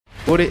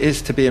what it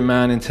is to be a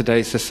man in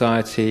today's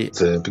society.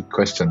 It's a big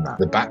question. That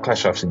the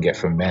backlash I often get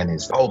from men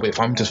is, but if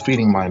I'm just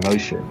feeling my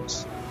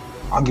emotions,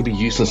 I'm going to be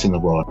useless in the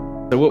world.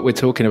 So what we're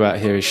talking about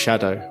here is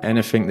shadow.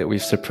 Anything that we've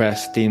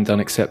suppressed, deemed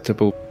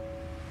unacceptable.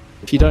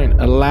 If you don't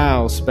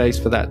allow space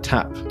for that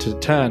tap to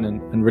turn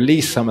and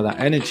release some of that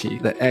energy,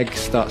 the egg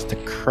starts to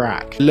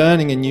crack.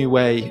 Learning a new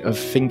way of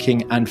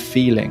thinking and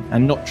feeling,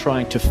 and not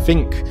trying to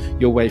think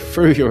your way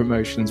through your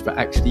emotions, but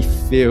actually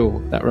feel.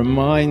 That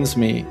reminds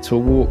me to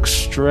walk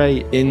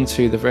straight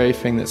into the very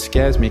thing that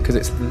scares me, because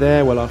it's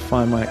there where I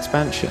find my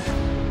expansion.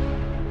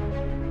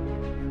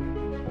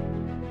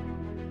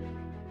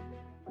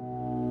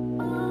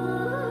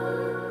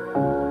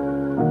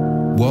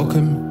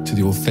 Welcome to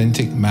the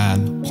Authentic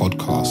Man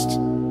podcast.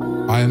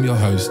 I am your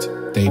host,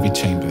 David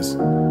Chambers.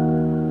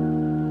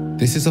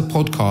 This is a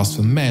podcast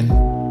for men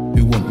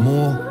who want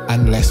more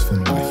and less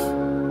from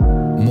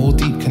life. More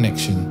deep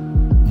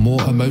connection,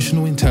 more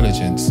emotional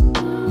intelligence,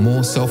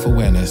 more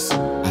self-awareness,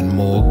 and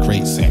more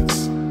great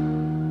sex.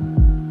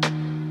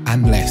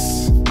 And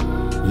less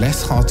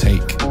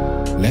heartache,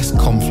 less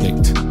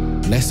conflict,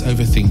 less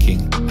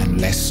overthinking, and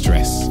less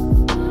stress.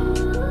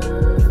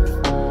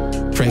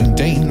 Creating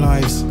dating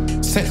lives,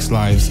 sex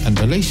lives, and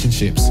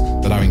relationships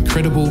that are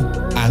incredible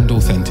and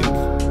authentic.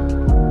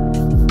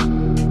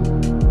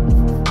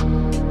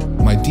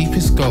 My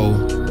deepest goal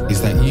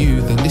is that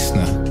you, the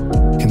listener,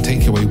 can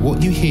take away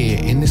what you hear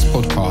in this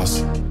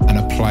podcast and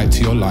apply it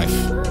to your life,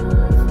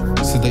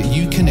 so that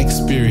you can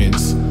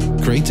experience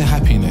greater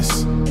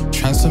happiness,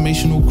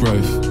 transformational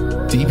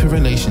growth, deeper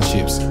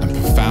relationships, and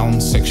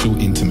profound sexual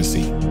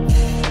intimacy.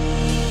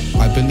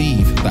 I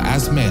believe that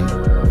as men,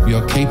 we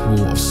are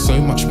capable of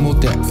so much more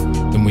depth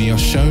than we are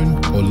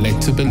shown or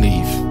led to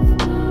believe.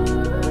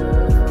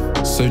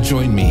 So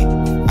join me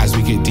as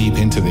we get deep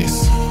into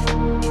this.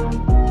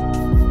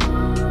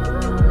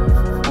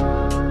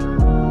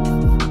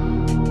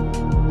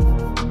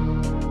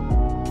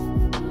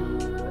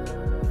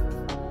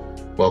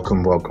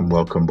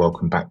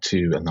 Welcome back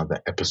to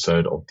another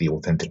episode of the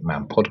Authentic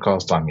Man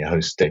podcast. I'm your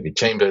host, David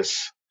Chambers.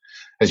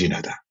 As you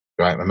know that,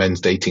 right? I'm a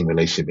men's dating,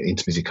 relationship, and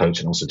intimacy coach,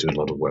 and also do a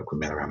lot of work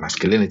with men around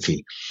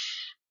masculinity.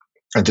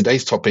 And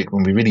today's topic,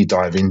 when we really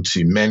dive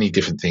into many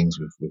different things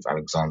with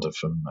Alexander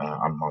from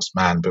Unmasked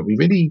Man, but we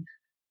really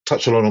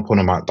touch a lot upon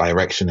about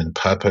direction and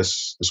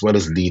purpose, as well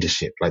as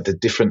leadership, like the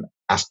different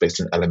aspects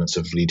and elements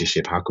of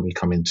leadership. How can we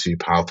come into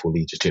powerful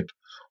leadership?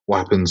 What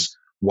happens?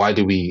 Why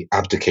do we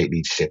abdicate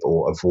leadership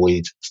or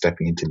avoid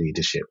stepping into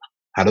leadership?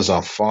 How does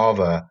our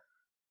father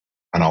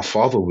and our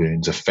father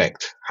wounds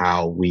affect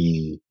how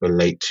we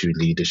relate to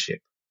leadership?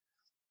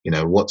 You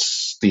know,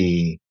 what's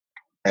the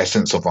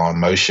essence of our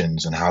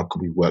emotions, and how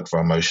can we work for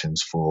our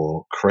emotions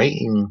for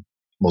creating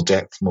more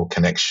depth, more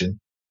connection,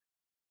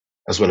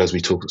 as well as we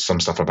talk some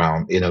stuff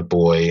about inner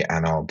boy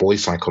and our boy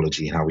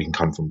psychology, how we can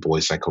come from boy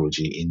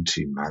psychology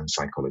into man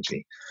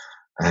psychology.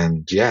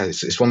 And yeah,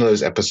 it's one of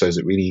those episodes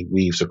that really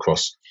weaves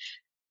across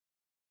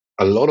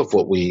a lot of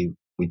what we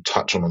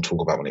touch on and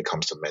talk about when it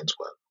comes to men's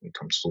work, when it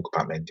comes to talk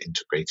about men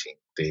integrating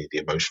the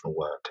emotional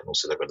work and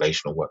also the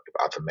relational work with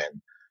other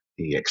men,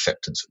 the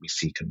acceptance that we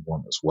seek and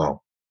want as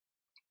well.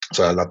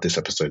 So I love this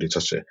episode. It's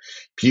such a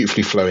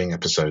beautifully flowing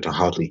episode. I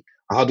hardly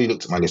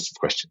looked at my list of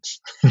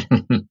questions.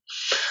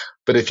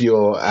 But if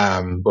you're,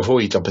 before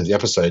we jump into the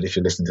episode, if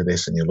you're listening to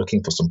this and you're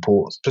looking for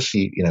support,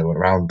 especially, you know,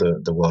 around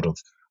the world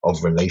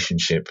of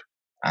relationship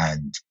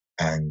and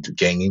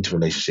getting into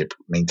relationship,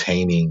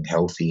 maintaining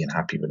healthy and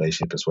happy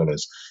relationship, as well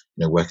as,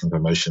 you know, working with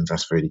emotions,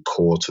 that's really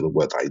core to the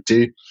work that I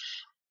do.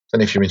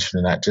 And if you're interested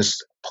in that,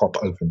 just pop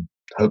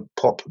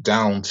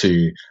down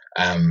to,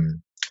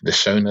 the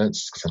show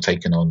notes, because I'm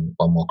taking on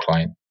one more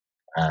client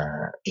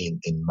in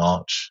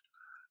March,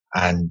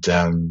 and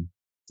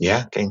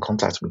get in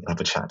contact. We can have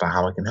a chat about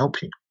how I can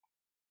help you.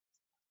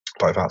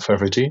 But without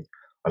further ado,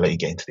 I'll let you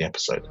get into the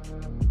episode.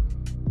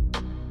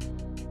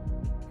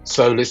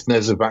 So,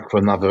 listeners, we're back for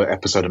another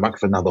episode. I'm back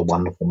for another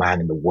wonderful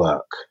man in the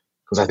work,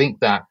 because I think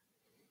that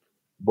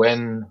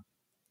when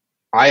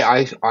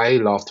I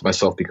laugh to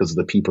myself because of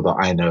the people that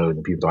I know and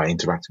the people that I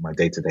interact in my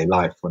day-to-day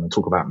life, when I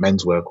talk about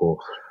men's work or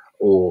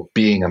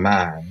being a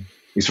man,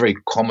 it's very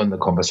common, the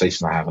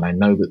conversation I have. And I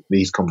know that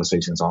these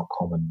conversations aren't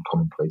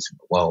commonplace in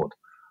the world.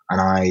 And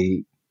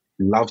I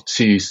love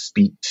to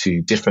speak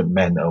to different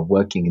men that are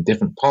working in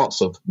different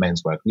parts of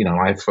men's work. You know,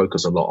 I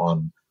focus a lot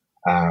on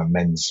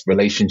men's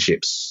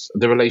relationships,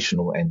 the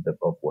relational end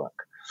of work.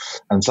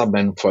 And some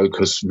men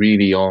focus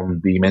really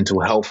on the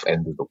mental health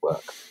end of the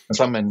work. And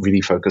some men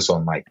really focus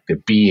on like the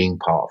being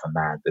part of a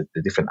man,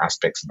 the different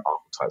aspects and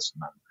archetypes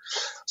of man.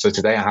 So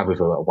today I have with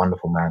a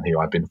wonderful man who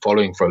I've been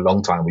following for a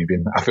long time.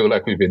 I feel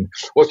like we've been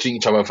watching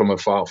each other from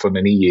afar for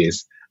many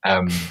years,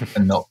 and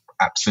not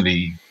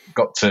absolutely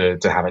got to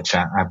have a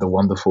chat. I have the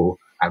wonderful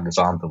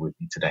Alexander with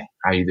me today.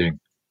 How are you doing?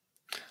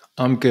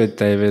 I'm good,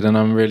 David, and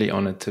I'm really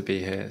honored to be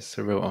here. It's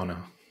a real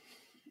honor.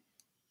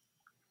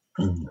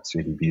 That's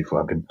really beautiful.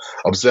 I've been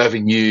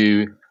observing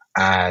you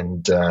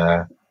and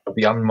the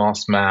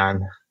Unmasked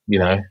Man, you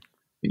know, that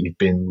you've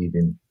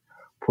been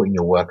putting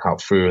your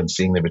workout through and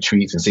seeing the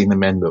retreats and seeing the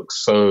men look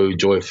so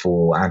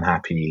joyful and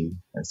happy.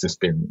 It's just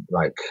been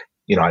like,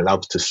 I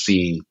love to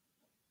see,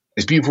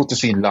 it's beautiful to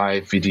see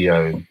live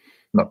video,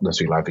 not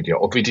necessarily live video,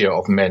 or video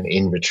of men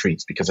in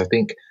retreats, because I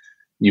think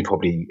you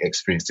probably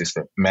experienced this,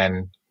 that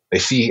men, they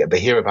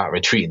hear about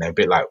retreat and they're a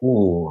bit like,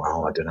 oh,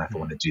 I don't know if I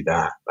want to do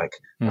that. Like,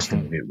 that's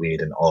going to be a bit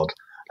weird and odd.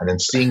 And then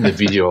seeing the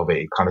video of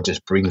it kind of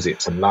just brings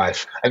it to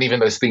life. And even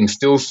those things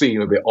still seem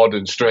a bit odd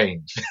and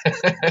strange.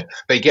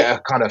 They get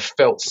a kind of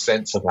felt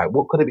sense of like,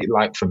 what could it be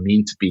like for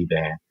me to be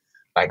there?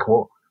 Like,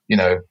 what,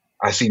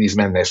 I see these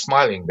men, they're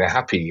smiling, they're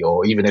happy,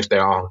 or even if they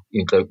are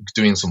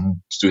doing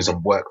some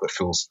work that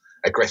feels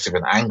aggressive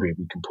and angry,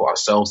 we can put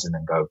ourselves in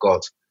and go, God,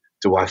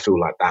 do I feel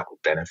like that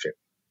would benefit?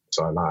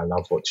 So I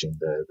love watching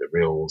the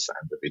reels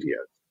and the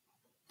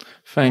videos.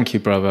 Thank you,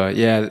 brother.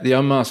 Yeah, the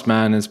Unmasked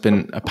Man has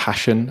been a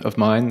passion of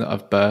mine that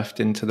I've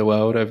birthed into the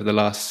world over the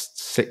last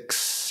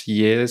 6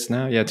 years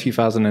now. Yeah,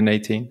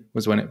 2018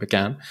 was when it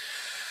began.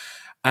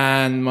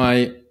 And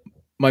my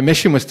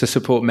mission was to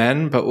support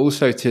men, but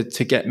also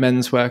to get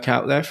men's work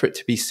out there for it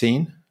to be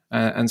seen.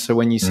 And so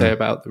when you say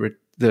about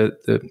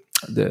the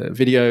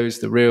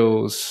videos, the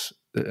reels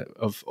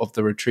of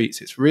the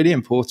retreats, it's really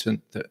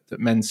important that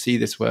men see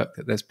this work,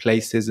 that there's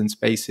places and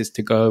spaces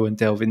to go and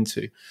delve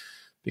into.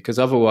 Because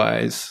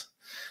otherwise,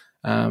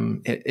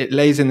 it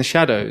lays in the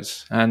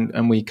shadows,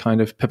 and we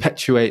kind of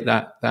perpetuate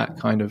that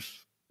kind of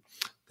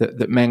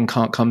that men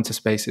can't come to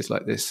spaces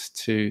like this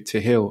to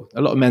heal.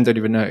 A lot of men don't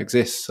even know it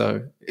exists.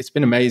 So it's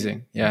been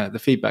amazing. Yeah, the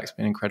feedback's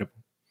been incredible.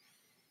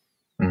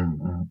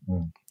 And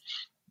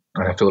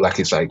I feel like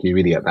it's like you're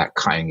really at that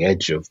cutting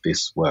edge of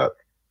this work.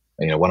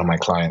 One of my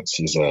clients,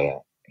 he's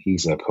like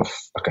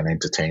an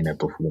entertainer,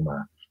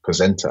 performer,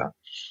 presenter,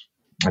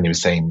 and he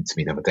was saying to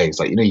me the other day, it's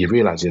like, you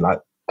realize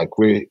you're it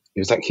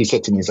was like he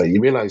said to me, it's like, you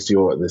realize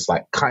you're at this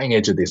like cutting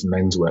edge of this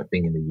men's work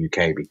thing in the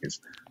UK, because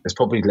there's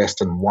probably less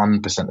than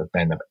 1% of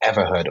men have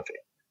ever heard of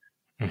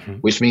it,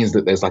 which means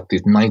that there's like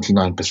this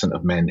 99%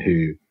 of men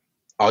who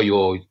are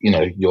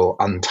your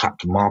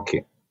untapped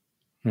market.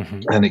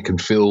 And it can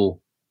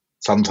feel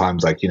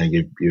sometimes like,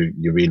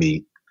 you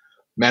really,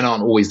 men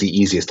aren't always the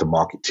easiest to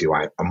market to.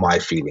 My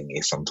feeling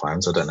is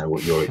sometimes, I don't know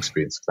what your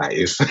experience of that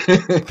is,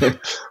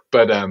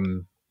 but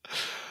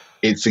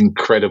it's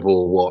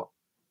incredible what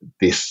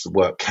this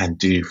work can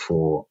do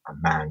for a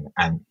man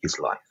and his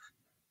life.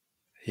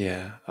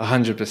 Yeah,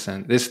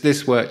 100%.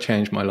 This work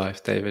changed my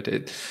life,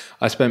 David.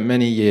 I spent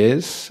many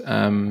years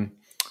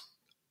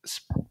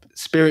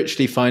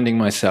spiritually finding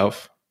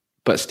myself,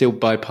 but still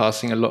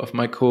bypassing a lot of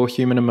my core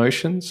human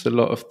emotions, a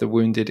lot of the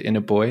wounded inner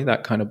boy,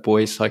 that kind of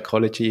boy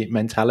psychology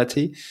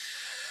mentality.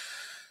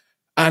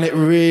 And it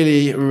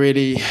really,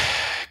 really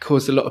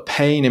caused a lot of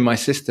pain in my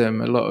system,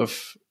 a lot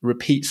of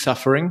repeat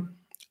suffering.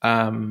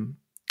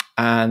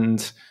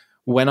 And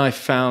when I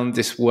found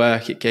this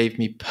work, it gave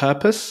me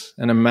purpose.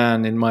 And a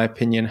man, in my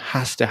opinion,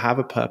 has to have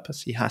a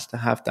purpose. He has to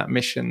have that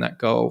mission, that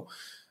goal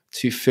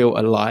to feel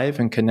alive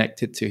and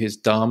connected to his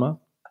dharma.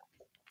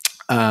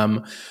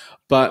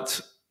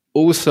 But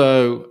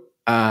also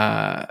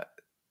the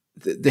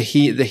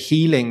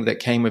healing that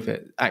came with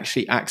it,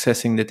 actually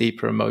accessing the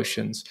deeper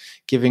emotions,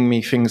 giving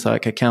me things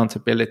like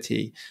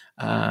accountability,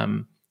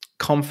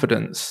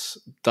 confidence,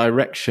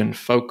 direction,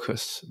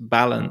 focus,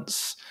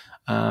 balance,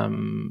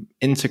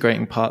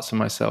 integrating parts of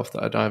myself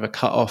that I'd either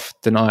cut off,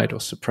 denied,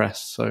 or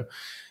suppressed. So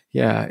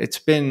yeah, it's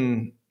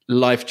been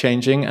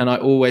life-changing. And I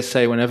always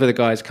say, whenever the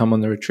guys come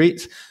on the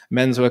retreats,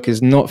 men's work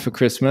is not for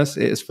Christmas,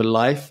 it is for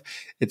life.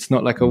 It's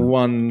not like a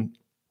one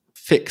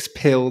fixed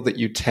pill that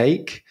you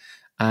take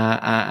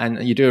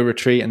and you do a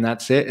retreat and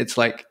that's it. It's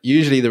like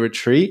usually the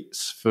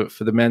retreats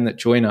for the men that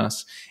join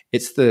us,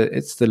 it's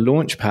the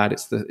launch pad.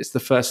 It's the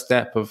first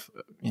step of,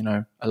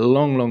 a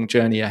long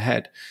journey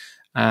ahead.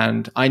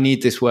 And I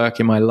need this work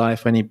in my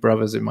life. I need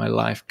brothers in my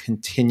life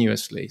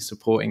continuously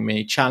supporting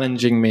me,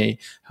 challenging me,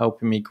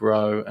 helping me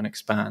grow and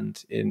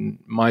expand in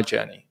my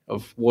journey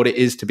of what it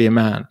is to be a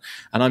man.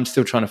 And I'm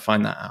still trying to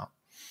find that out.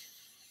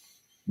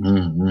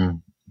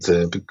 It's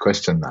a big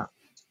question, that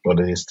what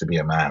it is to be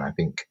a man. I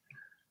think,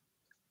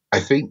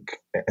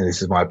 and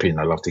this is my opinion,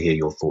 I'd love to hear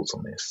your thoughts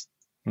on this.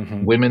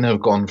 Women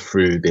have gone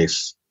through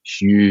this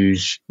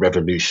huge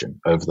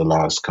revolution over the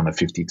last kind of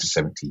 50 to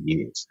 70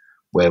 years,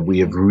 where we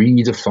have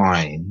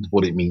redefined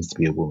what it means to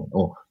be a woman.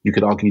 Or you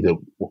could argue that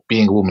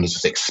being a woman has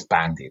just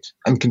expanded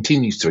and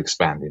continues to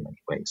expand in many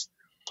ways.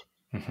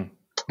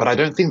 But I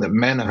don't think that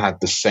men have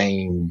had the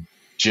same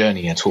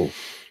journey at all.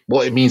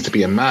 What it means to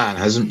be a man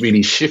hasn't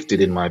really shifted,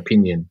 in my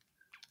opinion,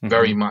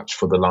 very much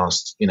for the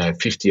last,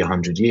 50,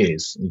 100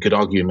 years. You could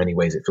argue in many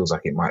ways it feels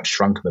like it might have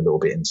shrunken a little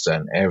bit in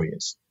certain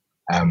areas.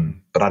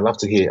 But I'd love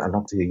to hear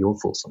your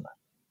thoughts on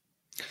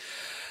that.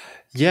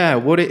 Yeah,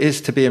 what it is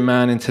to be a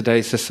man in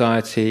today's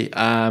society.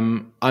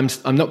 I'm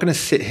not going to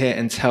sit here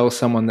and tell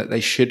someone that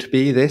they should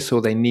be this or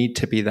they need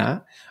to be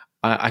that.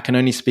 I can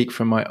only speak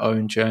from my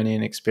own journey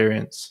and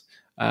experience.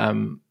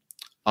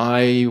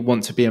 I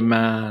want to be a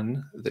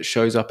man that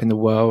shows up in the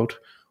world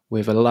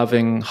with a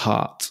loving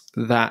heart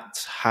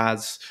that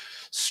has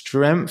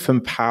strength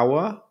and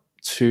power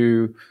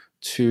to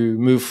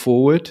move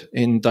forward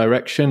in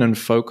direction and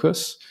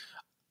focus,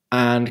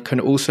 and can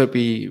also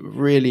be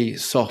really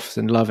soft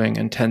and loving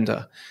and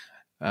tender.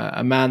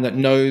 A man that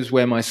knows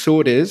where my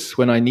sword is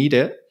when I need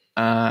it,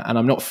 and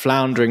I'm not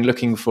floundering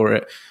looking for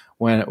it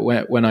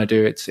when I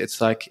do.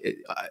 It's like,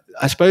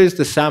 I suppose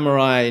the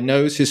samurai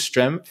knows his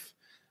strength,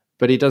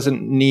 but he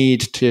doesn't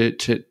need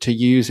to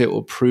use it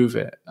or prove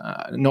it.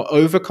 Not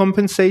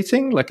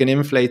overcompensating like an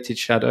inflated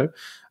shadow,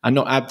 and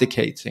not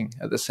abdicating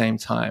at the same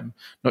time.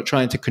 Not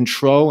trying to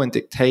control and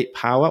dictate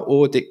power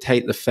or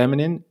dictate the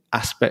feminine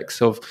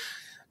aspects of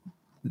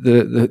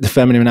the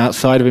feminine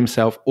outside of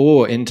himself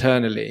or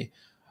internally.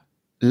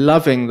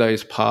 Loving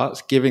those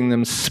parts, giving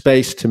them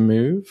space to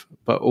move,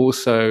 but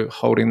also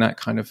holding that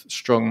kind of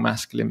strong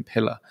masculine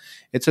pillar.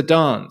 It's a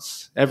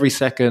dance every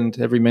second,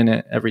 every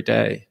minute, every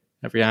day,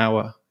 every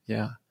hour.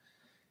 Yeah.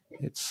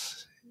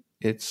 It's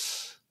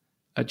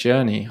a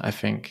journey, I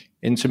think,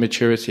 into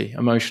maturity,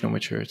 emotional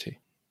maturity.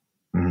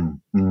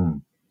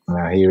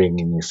 Hearing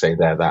you say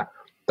there that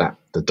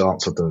the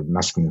dance of the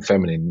masculine and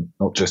feminine,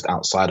 not just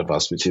outside of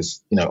us, which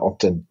is,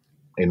 often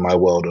in my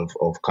world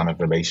of kind of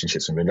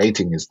relationships and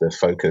relating is the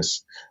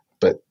focus.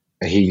 But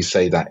I hear you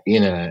say that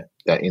in a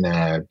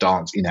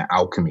dance, in an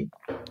alchemy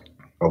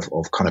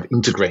of kind of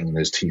integrating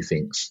those two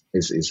things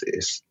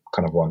is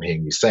kind of what I'm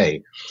hearing you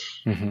say.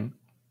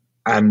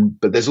 Mm-hmm.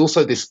 But there's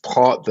also this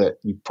part that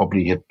you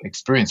probably have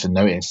experienced and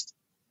noticed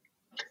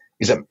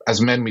is that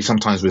as men, we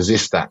sometimes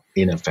resist that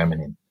inner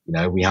feminine.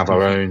 We have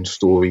our own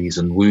stories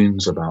and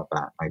wounds about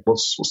that. Like,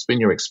 what's been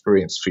your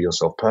experience for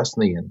yourself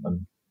personally and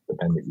the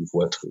men that you've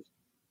worked with?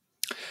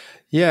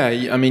 Yeah,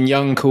 I mean,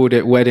 Jung called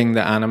it wedding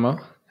the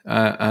anima,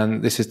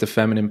 and this is the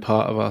feminine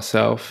part of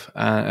ourself.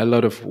 A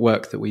lot of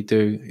work that we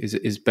do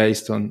is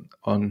based on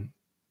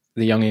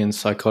the Jungian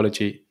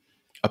psychology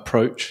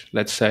approach,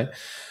 let's say.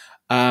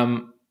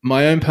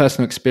 My own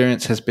personal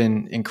experience has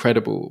been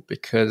incredible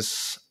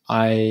because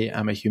I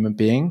am a human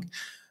being.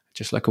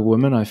 Just like a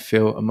woman, I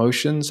feel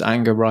emotions.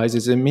 Anger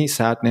rises in me,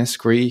 sadness,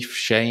 grief,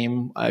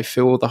 shame. I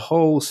feel the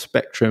whole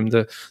spectrum,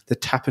 the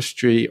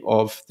tapestry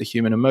of the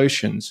human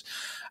emotions.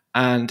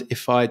 And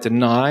if I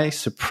deny,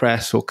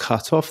 suppress, or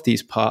cut off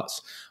these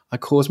parts, I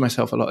cause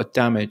myself a lot of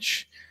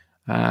damage.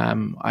 If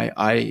I'm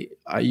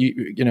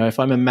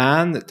a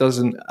man that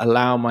doesn't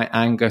allow my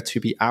anger to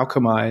be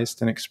alchemized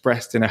and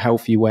expressed in a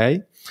healthy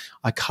way,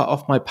 I cut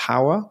off my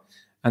power,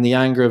 and the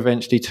anger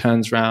eventually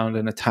turns around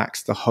and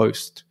attacks the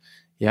host.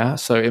 Yeah,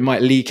 so it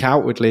might leak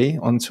outwardly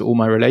onto all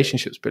my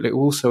relationships, but it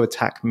will also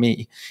attack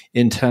me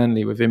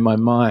internally within my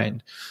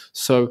mind.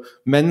 So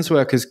men's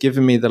work has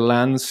given me the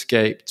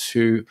landscape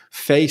to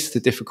face the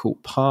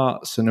difficult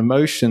parts and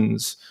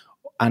emotions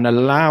and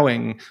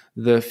allowing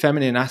the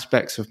feminine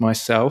aspects of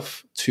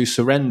myself to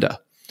surrender,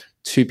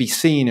 to be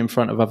seen in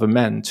front of other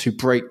men, to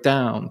break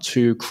down,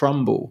 to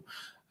crumble.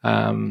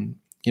 On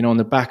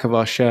the back of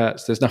our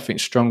shirts, there's nothing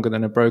stronger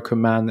than a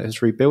broken man that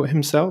has rebuilt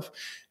himself.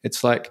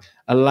 It's like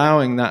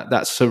allowing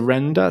that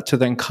surrender to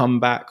then come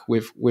back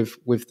with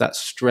that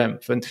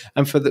strength,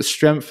 and for the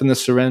strength and the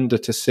surrender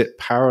to sit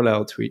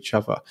parallel to each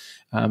other.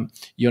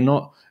 You're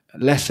not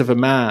less of a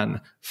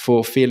man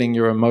for feeling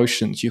your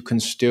emotions. You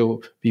can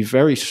still be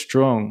very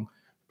strong,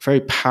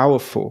 very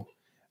powerful.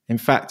 In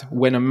fact,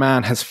 when a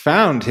man has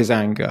found his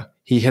anger,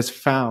 he has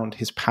found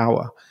his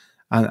power.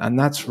 And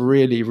that's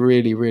really,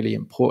 really, really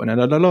important.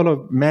 And a lot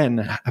of men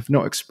have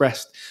not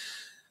expressed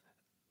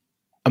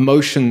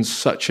emotions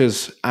such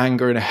as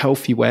anger in a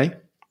healthy way.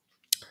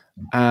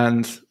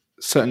 And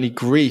certainly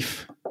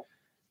grief.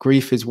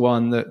 Grief is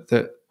one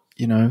that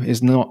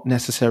is not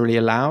necessarily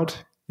allowed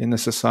in the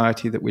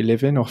society that we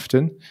live in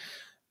often.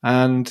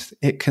 And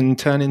it can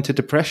turn into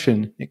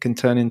depression. It can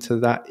turn into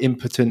that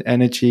impotent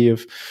energy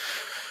of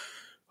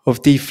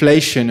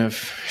deflation, of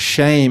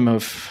shame,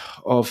 of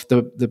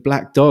the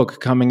black dog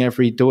coming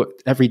every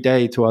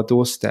day to our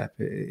doorstep.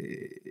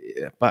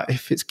 But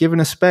if it's given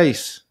a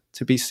space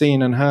to be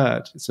seen and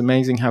heard, it's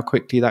amazing how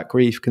quickly that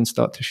grief can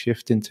start to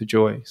shift into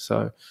joy.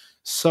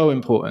 So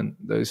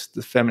important,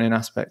 the feminine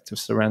aspect of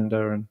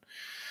surrender and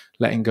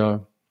letting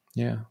go.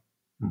 Yeah.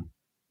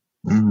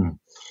 And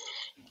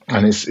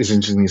it's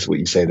interesting what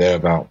you say there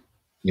about,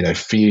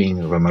 feeling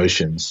of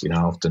emotions. I've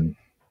often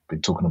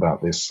been talking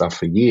about this stuff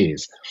for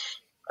years.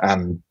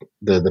 And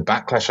the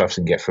backlash I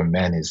often get from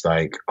men is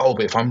like, oh,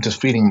 but if I'm just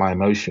feeling my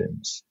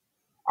emotions,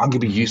 I'm going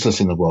to be useless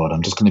in the world.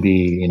 I'm just going to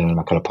be,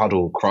 like a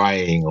puddle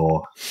crying,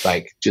 or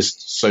like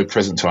just so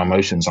present to our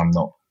emotions. I'm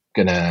not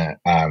going to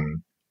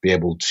be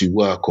able to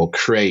work or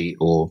create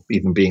or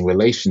even be in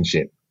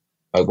relationship.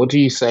 Like, what do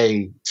you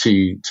say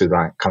to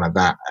that kind of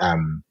that,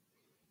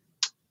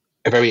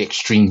 a very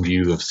extreme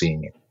view of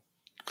seeing it?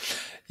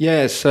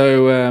 Yeah.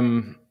 So,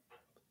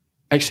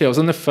 actually, I was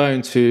on the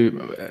phone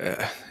to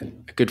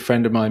a good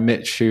friend of mine,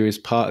 Mitch, who is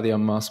part of the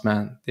Unmasked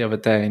Man, the other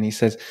day, and he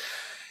says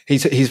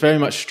he's very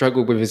much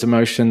struggled with his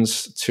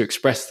emotions to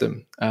express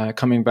them.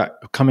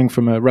 Coming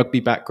from a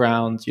rugby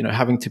background,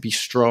 having to be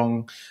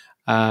strong,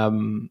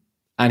 and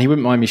he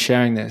wouldn't mind me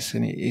sharing this.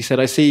 And he said,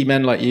 "I see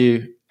men like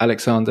you,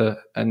 Alexander,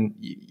 and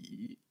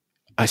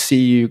I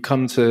see you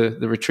come to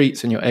the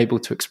retreats and you're able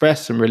to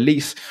express and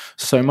release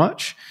so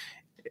much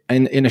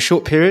in a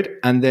short period,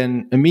 and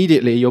then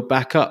immediately you're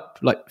back up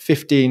like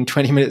 15,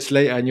 20 minutes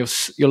later, and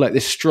you're like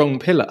this strong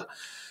pillar.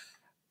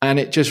 And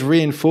it just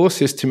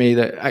reinforces to me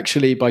that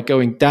actually by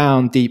going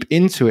down deep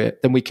into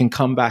it, then we can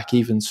come back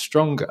even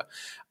stronger.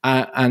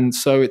 And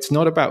so it's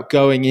not about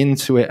going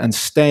into it and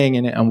staying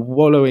in it and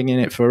wallowing in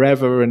it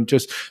forever and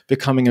just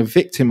becoming a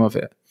victim of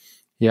it.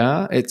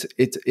 Yeah,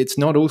 it's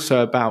not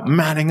also about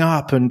manning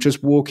up and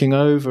just walking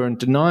over and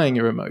denying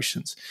your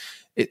emotions.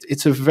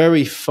 It's a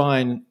very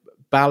fine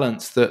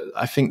balance that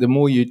I think the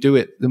more you do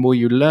it, the more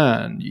you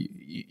learn.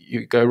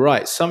 You go,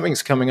 right,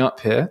 something's coming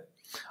up here.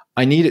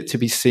 I need it to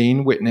be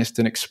seen, witnessed,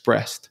 and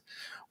expressed.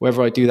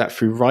 Whether I do that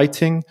through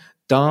writing,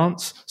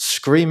 dance,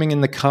 screaming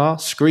in the car,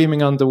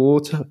 screaming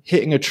underwater,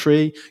 hitting a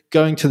tree,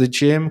 going to the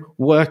gym,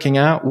 working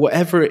out,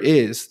 whatever it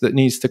is that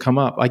needs to come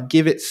up, I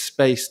give it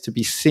space to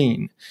be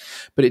seen.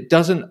 But it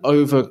doesn't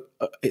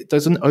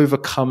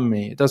overcome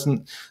me. It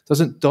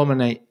doesn't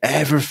dominate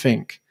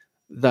everything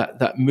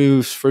that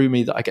moves through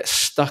me, that I get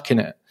stuck in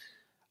it.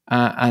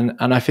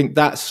 And I think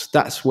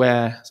that's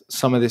where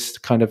some of this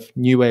kind of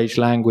new age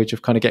language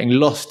of kind of getting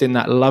lost in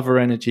that lover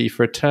energy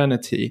for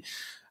eternity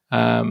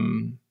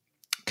can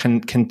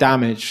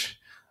damage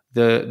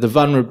the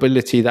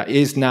vulnerability that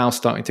is now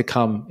starting to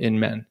come in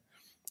men.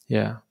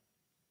 Yeah.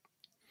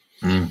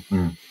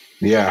 Mm-hmm.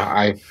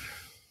 Yeah,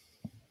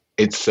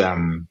 it's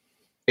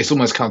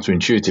almost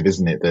counterintuitive,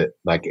 isn't it? That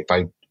like if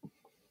I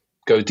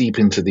go deep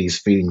into these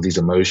feelings, these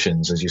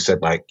emotions, as you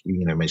said, like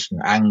you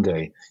mentioned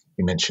anger,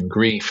 you mentioned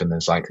grief, and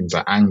there's like things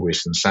like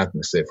anguish and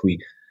sadness. If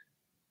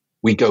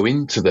we go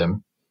into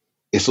them,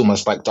 it's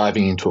almost like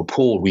diving into a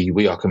pool.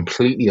 We are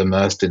completely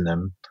immersed in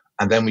them,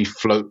 and then we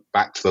float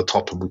back to the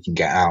top and we can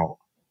get out.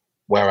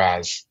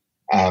 Whereas,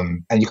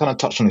 and you kind of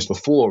touched on this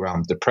before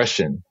around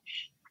depression,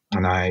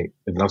 and I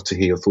would love to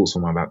hear your thoughts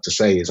on what I'm about to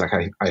say. Is like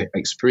I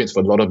experience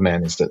for a lot of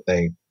men is that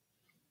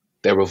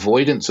their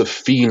avoidance of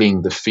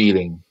feeling the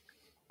feeling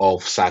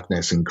of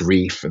sadness and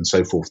grief and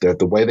so forth,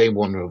 the way they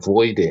want to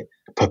avoid it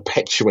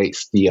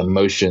perpetuates the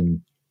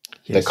emotion,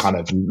 yes. The kind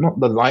of, not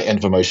the light end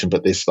of emotion,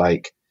 but this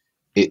like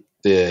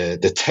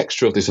the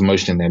texture of this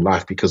emotion in their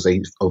life, because they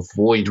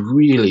avoid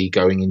really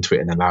going into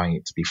it and allowing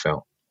it to be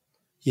felt.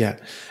 Yeah.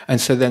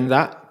 And so then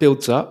that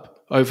builds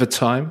up over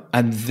time,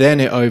 and then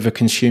it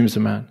overconsumes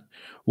a man.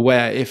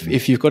 Where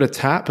if you've got a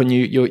tap and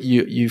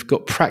you've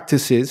got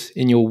practices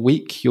in your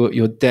week,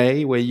 your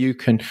day, where you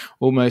can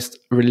almost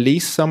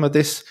release some of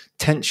this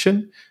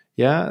tension,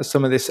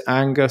 some of this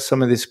anger,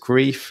 some of this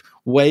grief,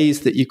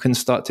 ways that you can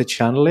start to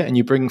channel it, and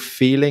you bring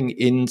feeling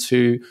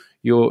into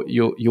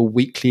your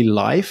weekly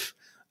life,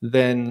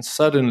 then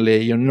suddenly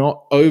you're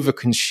not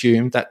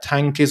overconsumed. That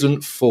tank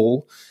isn't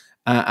full,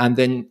 and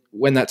then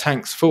when that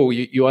tank's full,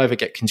 you either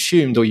get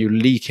consumed or you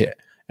leak it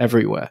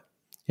everywhere.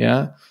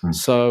 Yeah.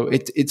 So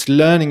it's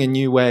learning a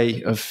new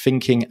way of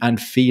thinking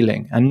and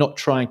feeling, and not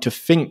trying to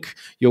think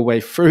your way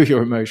through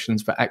your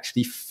emotions, but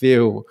actually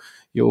feel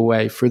your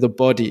way through the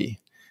body,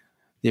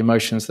 the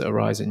emotions that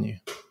arise in you.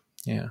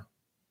 Yeah.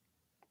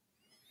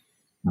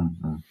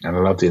 Mm-hmm. And I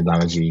love the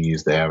analogy you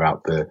used there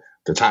about the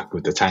tap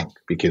with the tank,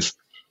 because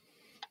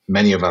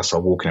many of us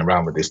are walking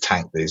around with this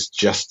tank that is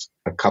just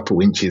a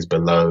couple inches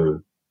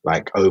below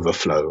like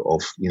overflow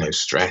of,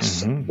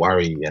 stress, mm-hmm.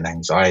 worry and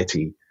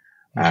anxiety.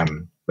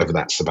 Whether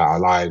that's about our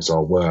lives,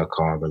 our work,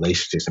 our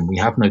relationships, and we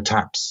have no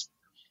taps.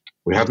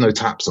 We have no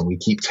taps, and we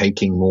keep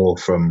taking more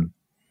from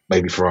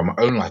maybe for our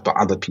own life, but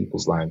other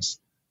people's lives.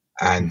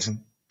 And mm-hmm.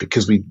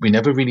 because we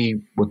never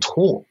really were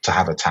taught to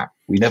have a tap.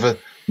 We never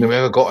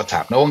got a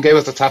tap. No one gave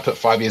us a tap at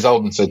 5 years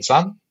old and said,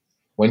 son,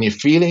 when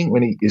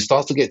it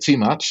starts to get too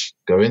much,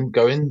 go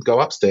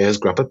upstairs,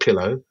 grab a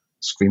pillow,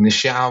 scream the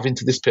shit out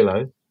into this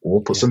pillow,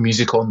 or put some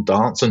music on,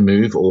 dance and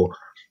move, or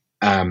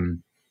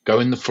go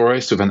in the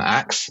forest with an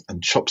axe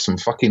and chop some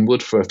fucking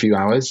wood for a few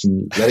hours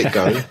and let it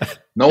go.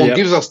 No one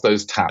gives us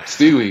those taps,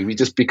 do we? We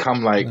just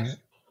become like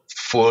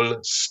full,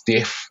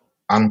 stiff,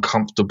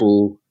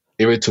 uncomfortable,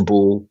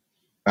 irritable.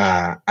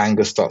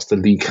 Anger starts to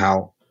leak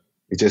out.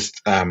 It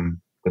just,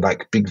 we're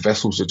like big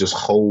vessels that just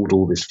hold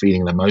all this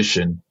feeling and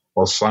emotion,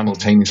 while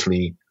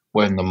simultaneously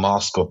wearing the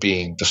mask of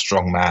being the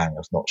strong man,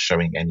 of not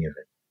showing any of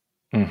it.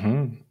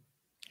 Mm-hmm.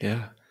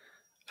 Yeah.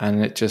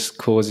 And it just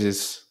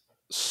causes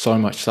so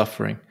much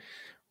suffering.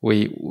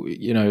 We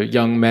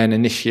young men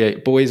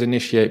initiate boys.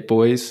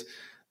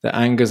 The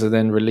angers are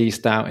then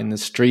released out in the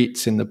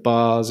streets, in the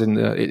bars,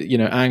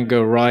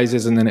 anger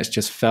rises and then it's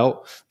just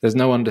felt. There's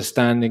no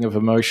understanding of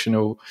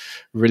emotional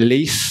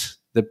release,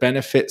 the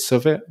benefits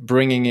of it,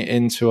 bringing it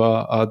into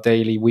our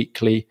daily,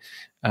 weekly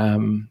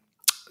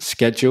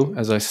schedule,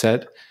 as I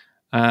said,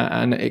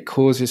 and it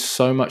causes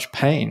so much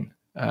pain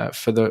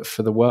for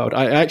the world.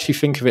 I actually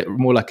think of it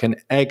more like an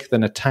egg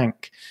than a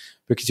tank,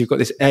 because you've got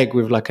this egg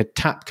with like a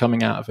tap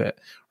coming out of it,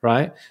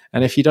 right?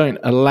 And if you don't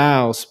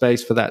allow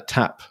space for that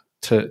tap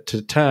to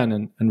turn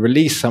and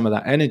release some of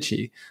that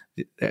energy,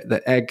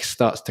 the egg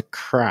starts to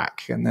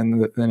crack, and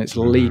then it's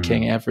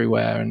leaking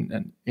everywhere,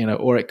 and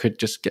or it could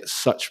just get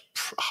such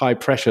high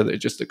pressure that it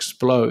just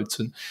explodes.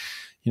 And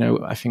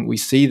I think we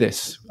see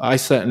this. I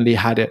certainly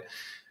had it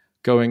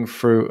going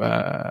through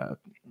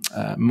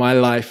my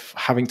life,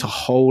 having to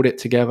hold it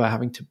together,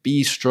 having to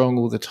be strong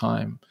all the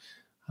time.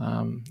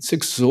 It's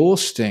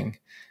exhausting.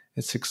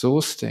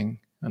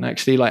 And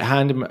actually, like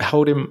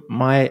holding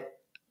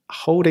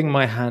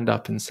my hand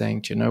up and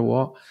saying, do you know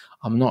what?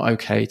 I'm not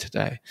okay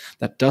today.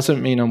 That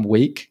doesn't mean I'm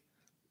weak.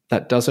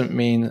 That doesn't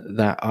mean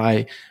that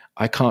I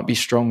can't be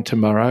strong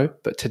tomorrow,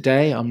 but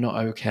today I'm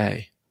not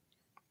okay.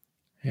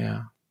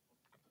 Yeah.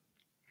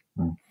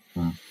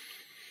 Mm-hmm.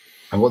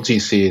 And what do you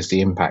see as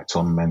the impact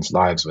on men's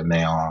lives when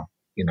they are,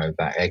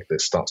 that egg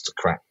that starts to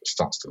crack,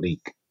 starts to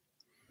leak?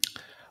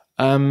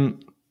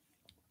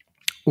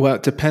 Well,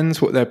 it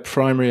depends what their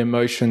primary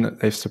emotion that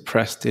they've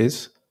suppressed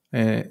is,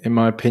 in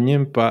my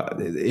opinion, but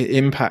it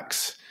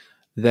impacts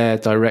their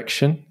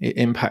direction. It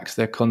impacts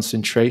their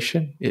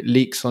concentration. It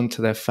leaks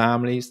onto their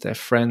families, their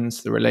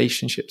friends, the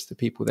relationships, the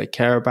people they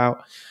care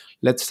about.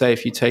 Let's say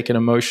if you take an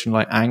emotion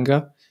like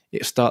anger,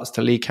 it starts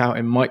to leak out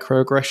in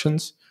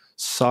microaggressions,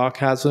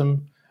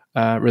 sarcasm,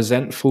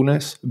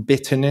 resentfulness,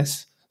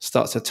 bitterness,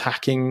 starts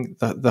attacking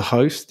the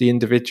host, the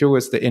individual,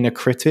 as the inner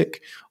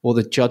critic or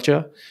the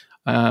judger.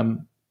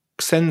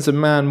 Sends a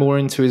man more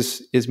into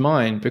his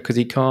mind because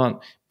he can't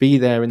be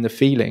there in the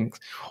feelings.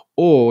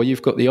 Or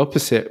you've got the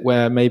opposite,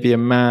 where maybe a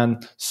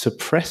man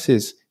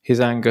suppresses his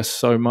anger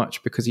so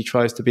much because he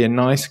tries to be a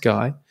nice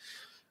guy,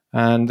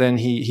 and then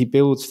he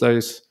builds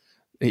those.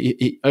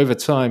 Over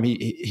time,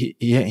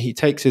 he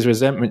takes his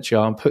resentment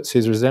jar and puts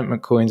his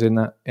resentment coins in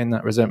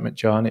that resentment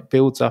jar, and it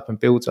builds up and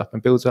builds up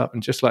and builds up.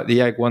 And just like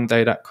the egg, one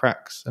day that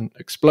cracks and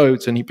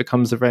explodes, and he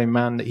becomes the very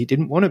man that he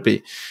didn't want to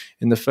be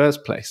in the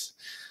first place.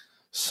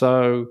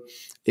 So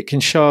it can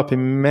show up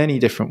in many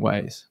different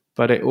ways,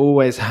 but it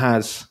always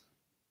has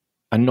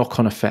a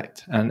knock-on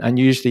effect, and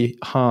usually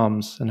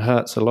harms and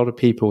hurts a lot of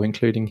people,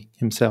 including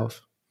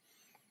himself,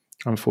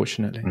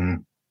 unfortunately.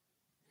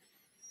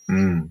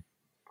 And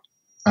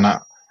I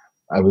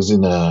was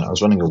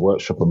running a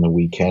workshop on the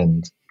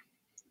weekend,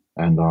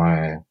 and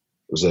it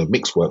was a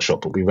mixed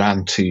workshop, but we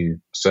ran 2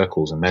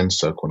 circles, a men's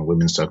circle and a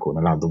women's circle, and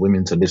allowed the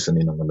women to listen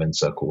in on the men's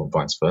circle and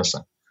vice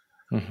versa.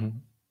 Mm-hmm.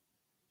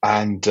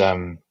 And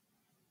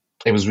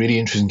it was really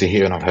interesting to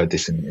hear, and I've heard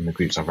this in the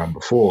groups I've run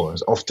before,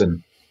 as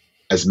often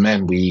as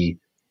men, we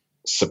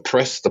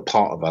suppress the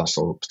part of us,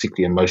 or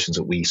particularly emotions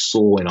that we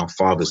saw in our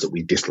fathers that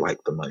we dislike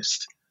the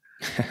most.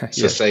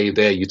 So say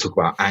there, you talk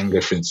about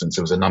anger, for instance.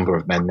 There was a number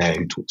of men there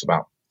who talked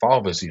about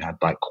fathers who had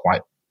like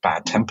quite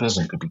bad tempers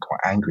and could be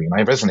quite angry. And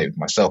I resonate with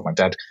myself. My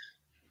dad, I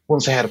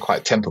wouldn't say he had a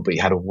quiet temper, but he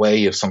had a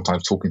way of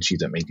sometimes talking to you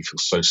that made you feel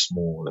so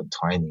small and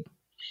tiny.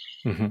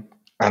 Mm-hmm.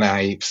 And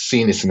I've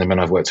seen this in the men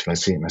I've worked with, and I've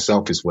seen it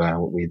myself as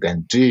well. What we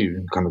then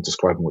do, kind of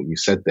describing what you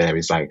said there,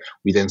 is like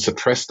we then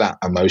suppress that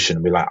emotion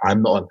and be like,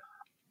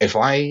 if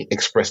I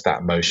express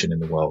that emotion in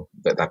the world,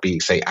 that be,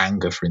 say,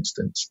 anger, for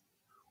instance,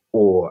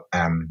 or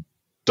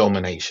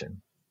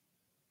domination,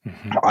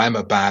 mm-hmm. I'm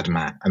a bad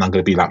man and I'm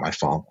going to be like my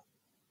father.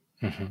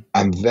 Mm-hmm.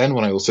 And then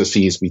what I also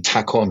see is we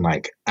tack on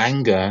like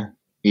anger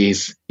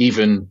is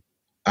even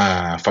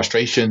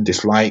frustration,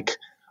 dislike,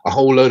 a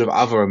whole load of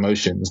other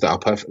emotions that are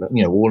perfect.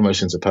 All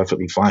emotions are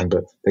perfectly fine,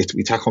 but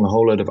we tack on a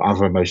whole load of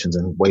other emotions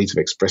and ways of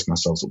expressing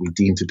ourselves that we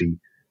deem to be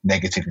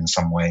negative in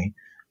some way.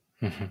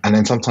 Mm-hmm. And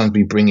then sometimes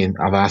we bring in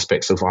other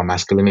aspects of our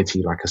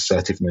masculinity, like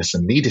assertiveness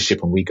and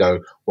leadership, and we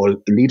go, well,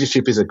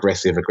 leadership is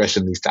aggressive,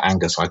 aggression leads to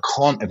anger, so I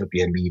can't ever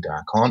be a leader,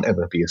 I can't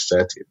ever be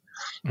assertive.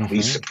 Mm-hmm.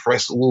 We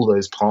suppress all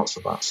those parts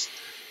of us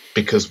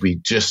because we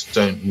just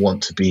don't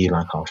want to be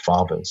like our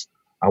fathers.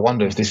 I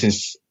wonder if this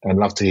is, I'd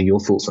love to hear your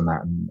thoughts on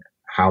that and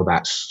how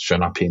that's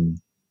shown up in,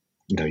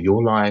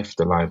 your life,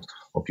 the life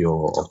of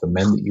the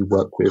men that you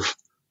work with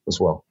as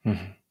well.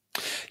 Mm-hmm.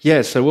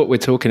 Yeah, so what we're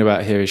talking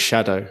about here is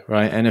shadow,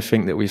 right?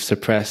 Anything that we've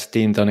suppressed,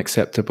 deemed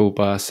unacceptable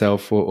by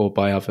ourselves or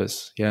by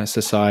others. Yeah,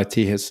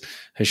 society has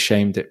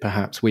shamed it.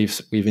 Perhaps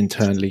we've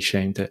internally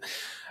shamed it,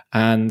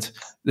 and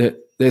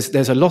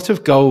there's a lot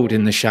of gold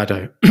in the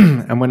shadow.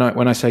 And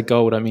when I say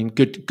gold, I mean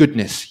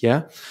goodness.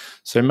 Yeah.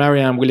 So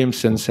Marianne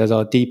Williamson says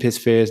our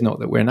deepest fear is not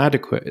that we're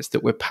inadequate; it's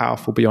that we're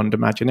powerful beyond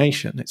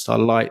imagination. It's our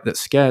light that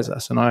scares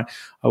us, and I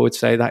would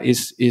say that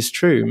is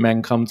true.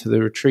 Men come to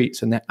the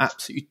retreats and they're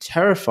absolutely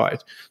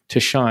terrified to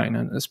shine,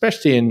 and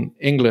especially in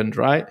England,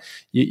 right?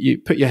 You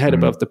put your head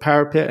above the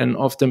parapet, and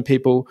often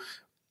people,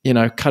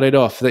 cut it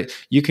off. That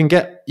you can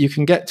get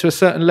to a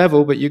certain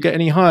level, but you get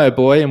any higher,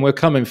 boy, and we're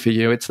coming for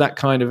you. It's that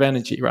kind of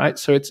energy, right?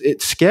 So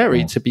it's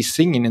scary to be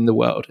singing in the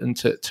world and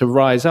to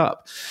rise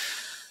up.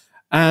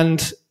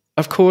 And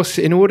of course,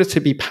 in order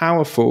to be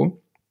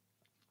powerful,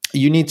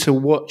 you need to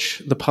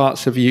watch the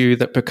parts of you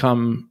that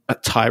become a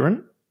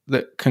tyrant,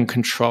 that can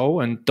control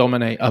and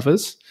dominate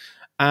others.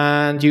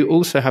 And you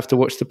also have to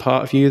watch the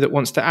part of you that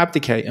wants to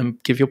abdicate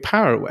and give your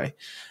power away.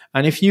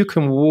 And if you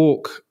can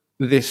walk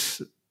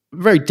this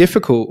very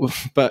difficult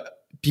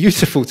but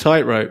beautiful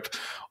tightrope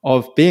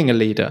of being a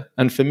leader.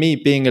 And for me,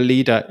 being a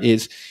leader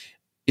is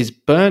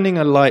burning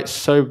a light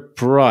so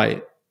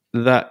bright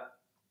that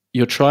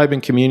your tribe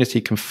and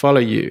community can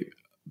follow you,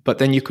 but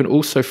then you can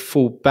also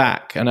fall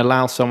back and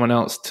allow someone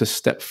else to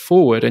step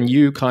forward, and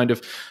you kind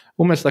of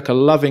almost like a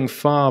loving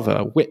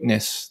father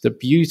witness the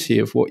beauty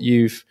of what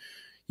you've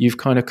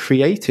kind of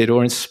created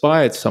or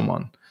inspired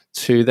someone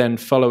to then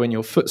follow in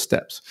your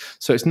footsteps.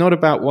 So it's not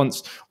about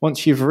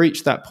once you've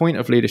reached that point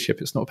of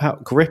leadership, it's not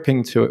about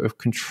gripping to it with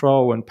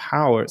control and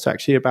power. It's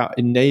actually about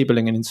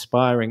enabling and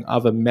inspiring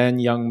other men,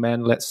 young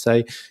men, let's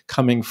say,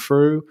 coming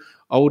through,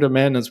 older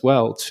men as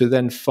well, to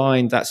then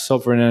find that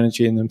sovereign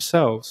energy in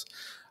themselves.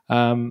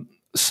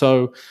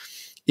 So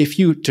if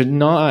you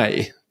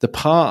deny the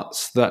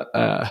parts that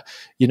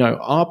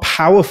are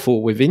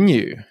powerful within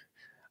you,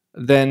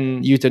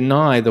 then you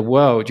deny the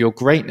world your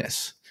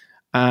greatness.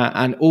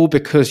 And all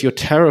because you're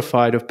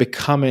terrified of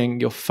becoming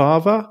your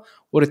father.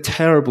 What a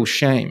terrible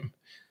shame.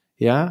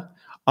 Yeah.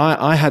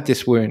 I had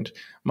this wound.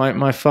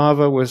 My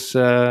father was,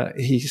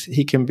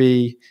 he can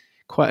be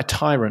quite a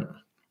tyrant.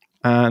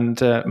 And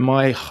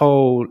my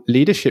whole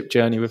leadership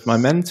journey with my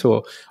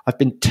mentor, I've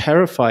been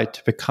terrified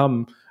to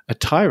become a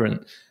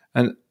tyrant.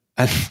 And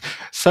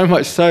so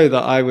much so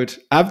that I would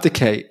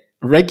abdicate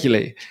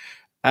regularly.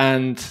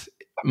 And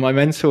my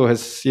mentor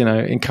has,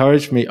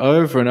 encouraged me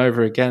over and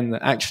over again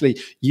that actually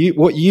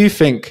what you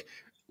think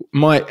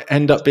might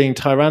end up being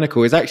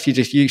tyrannical is actually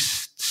just you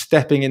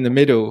stepping in the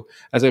middle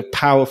as a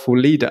powerful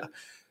leader.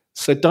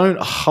 So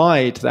don't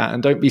hide that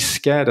and don't be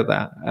scared of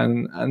that.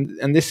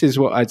 And this is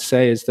what I'd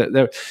say is that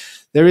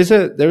there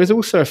is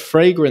also a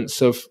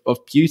fragrance of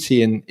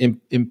beauty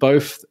in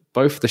both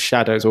the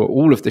shadows, or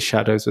all of the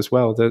shadows as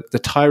well. The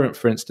tyrant,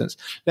 for instance.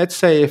 Let's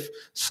say if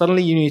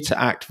suddenly you need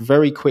to act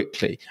very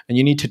quickly and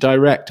you need to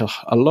direct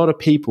a lot of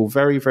people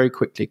very, very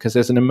quickly because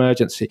there's an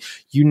emergency.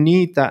 You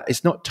need that.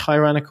 It's not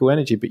tyrannical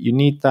energy, but you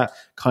need that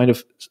kind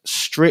of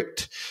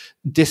strict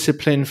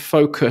discipline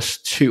focus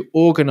to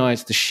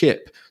organize the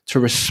ship to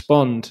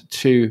respond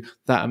to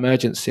that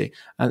emergency.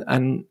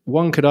 And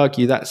one could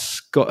argue that's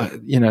got,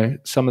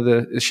 some of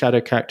the shadow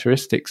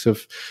characteristics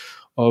of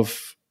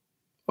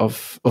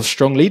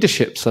strong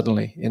leadership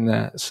suddenly in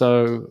there.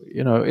 So,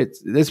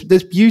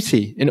 there's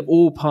beauty in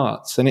all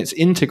parts, and it's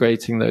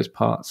integrating those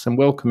parts and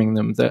welcoming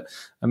them that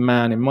a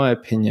man, in my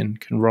opinion,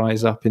 can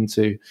rise up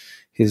into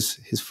his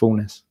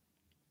fullness.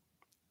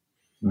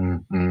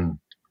 Mm-hmm.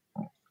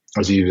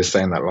 As you were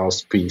saying that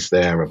last piece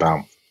there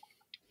about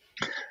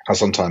how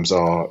sometimes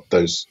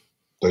those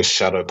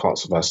shadow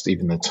parts of us,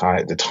 even the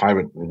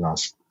tyrant in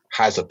us,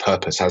 has a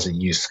purpose, has a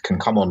use, can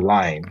come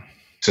online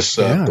to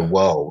serve the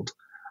world.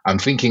 I'm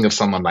thinking of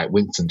someone like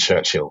Winston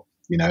Churchill,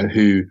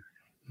 who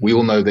we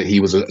all know that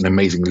he was an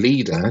amazing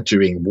leader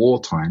during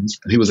war times,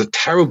 and he was a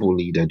terrible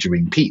leader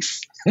during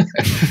peace.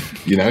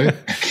 He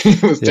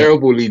was a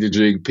terrible leader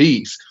during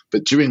peace,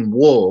 but during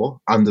war,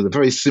 under the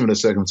very similar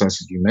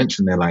circumstances you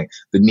mentioned there, like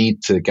the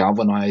need to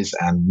galvanize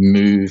and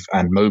move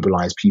and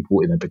mobilize people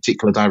in a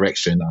particular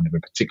direction under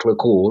a particular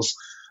cause,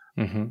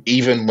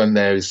 even when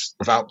there's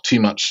without too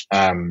much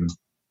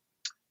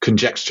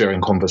conjecture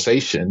and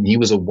conversation, he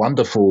was a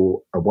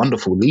wonderful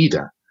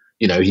leader.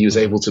 He was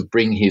able to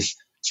bring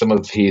some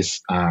of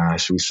his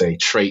should we say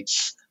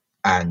traits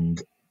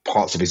and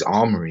parts of his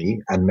armory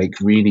and make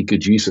really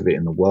good use of it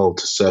in the world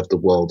to serve the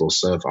world, or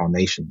serve our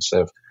nation,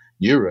 serve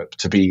Europe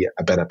to be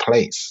a better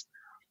place.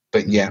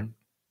 But yet,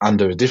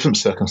 under different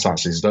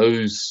circumstances,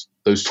 those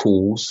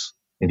tools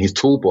in his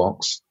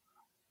toolbox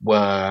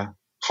were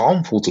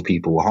harmful to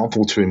people,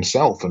 harmful to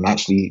himself, and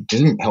actually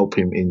didn't help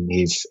him in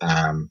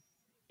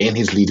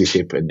his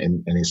leadership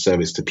and his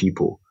service to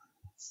people.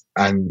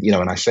 And,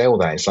 when I say all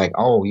that, it's like,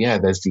 oh yeah,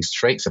 there's these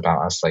traits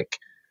about us, like,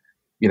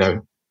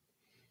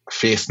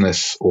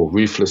 fierceness or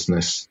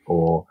ruthlessness,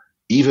 or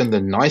even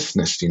the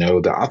niceness,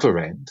 the other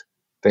end.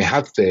 They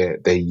have their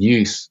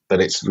use,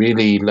 but it's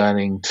really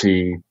learning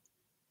to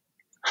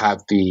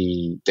have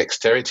the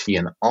dexterity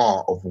and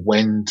art of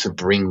when to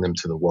bring them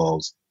to the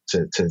world,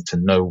 to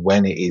know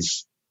when it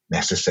is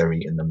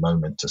necessary in the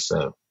moment to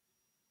serve.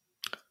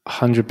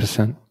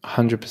 100%.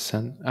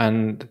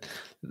 And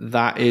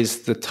that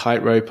is the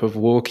tightrope of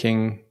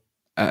walking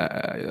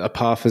a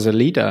path as a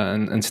leader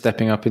and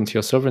stepping up into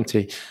your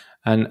sovereignty,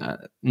 and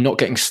not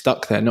getting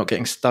stuck there, not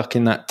getting stuck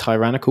in that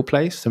tyrannical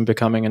place and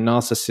becoming a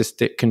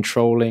narcissistic,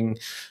 controlling,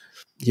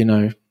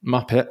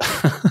 muppet,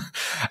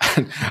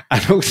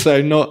 and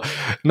also not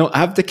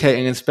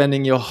abdicating and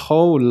spending your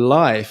whole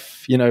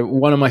life.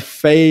 One of my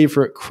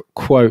favorite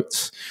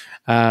quotes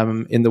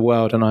in the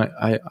world, and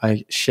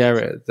I share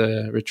it at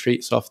the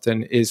retreats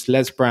often, is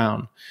Les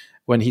Brown,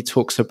 when he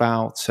talks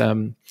about,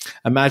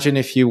 imagine,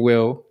 if you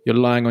will, you're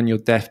lying on your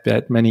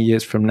deathbed many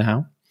years from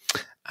now,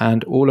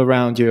 and all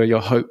around you are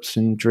your hopes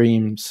and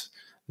dreams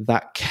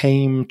that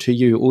came to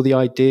you, all the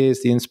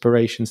ideas, the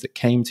inspirations that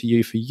came to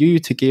you for you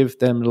to give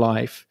them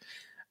life,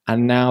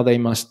 and now they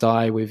must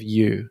die with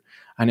you.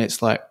 And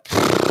it's like,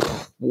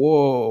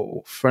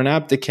 whoa, for an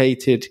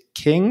abdicated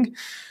king,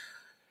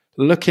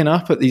 looking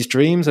up at these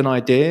dreams and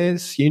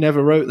ideas. You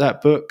never wrote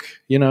that book,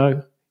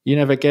 you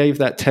never gave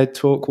that TED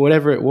talk,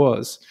 whatever it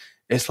was.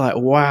 It's like,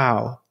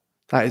 wow,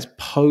 that is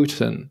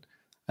potent.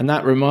 And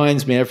that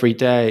reminds me every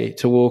day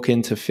to walk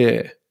into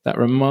fear. That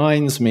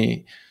reminds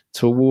me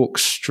to walk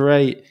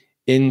straight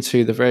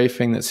into the very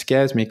thing that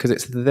scares me, because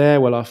it's there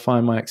where I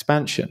find my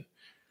expansion.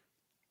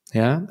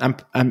 Yeah.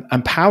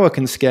 And power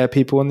can scare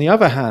people on the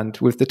other hand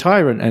with the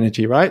tyrant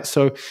energy, right?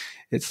 So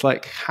it's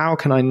like, how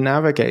can I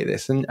navigate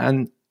this?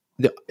 And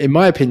in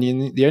my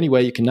opinion, the only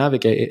way you can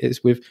navigate it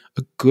is with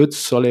a good,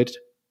 solid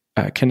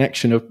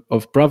connection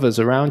of brothers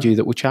around you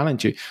that will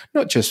challenge you.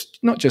 Not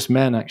just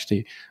men,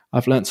 actually.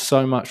 I've learned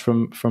so much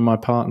from my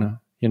partner.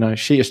 You know,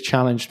 she has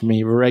challenged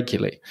me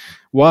regularly.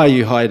 Why are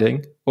you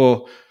hiding?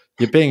 Or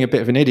you're being a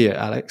bit of an idiot,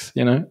 Alex,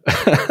 you know?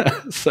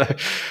 So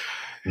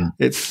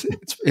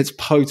it's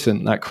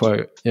potent, that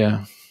quote.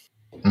 Yeah.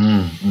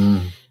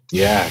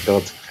 Yeah,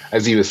 God.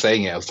 As you were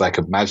saying it, I was like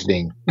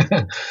imagining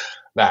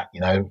that,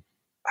 you know,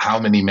 how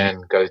many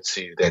men go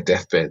to their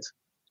deathbed?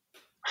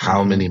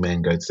 How many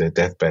men go to their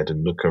deathbed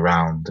and look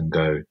around and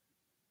go,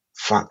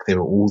 fuck, there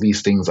were all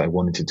these things I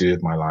wanted to do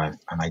with my life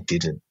and I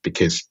didn't,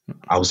 because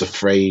I was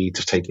afraid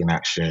of taking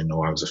action,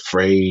 or I was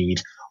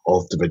afraid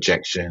of the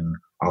rejection,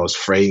 I was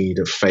afraid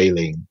of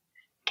failing,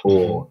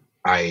 or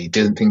I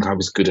didn't think I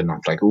was good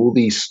enough. Like all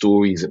these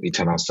stories that we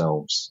tell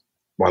ourselves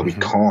why we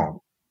can't.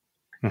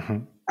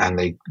 And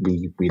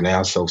we lay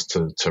ourselves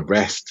to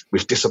rest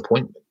with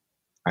disappointment,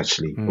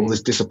 actually. All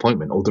this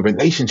disappointment, or the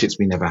relationships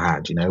we never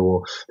had, you know,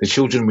 or the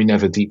children we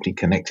never deeply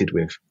connected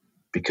with,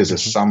 because of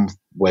some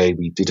way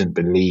we didn't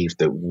believe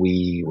that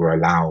we were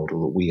allowed,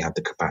 or that we had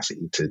the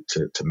capacity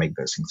to make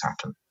those things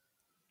happen.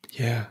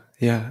 Yeah.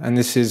 And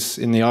this is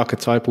in the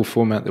archetypal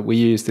format that we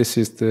use. This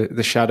is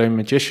the shadow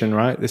magician,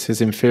 right? This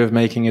is in fear of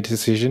making a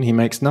decision. He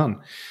makes none.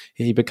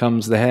 He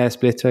becomes the hair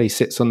splitter. He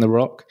sits on the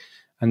rock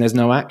and there's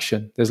no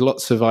action. There's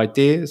lots of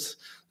ideas.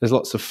 There's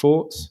lots of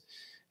thoughts.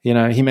 You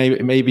know, he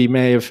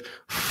may have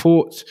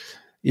thought,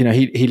 you know,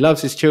 he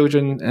loves his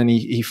children and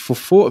he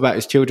thought about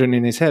his children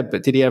in his head,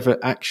 but did he ever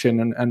action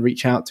and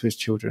reach out to his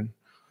children?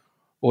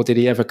 Or did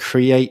he ever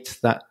create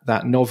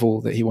that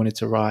novel that he wanted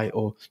to write,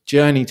 or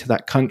journey to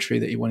that country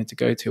that he wanted to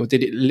go to? Or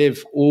did it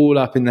live all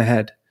up in the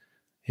head,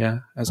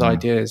 as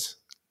ideas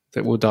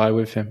that will die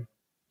with him?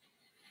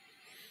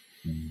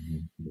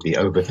 The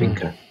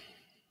overthinker.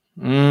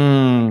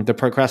 The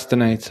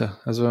procrastinator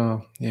as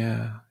well.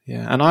 Yeah.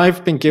 And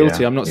I've been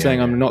guilty. I'm not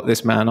saying I'm not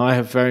this man. I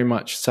have very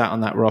much sat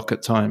on that rock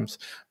at times.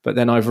 But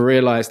then I've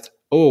realized,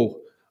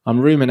 I'm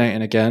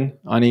ruminating again.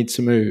 I need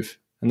to move.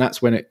 And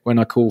that's when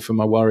I call for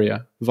my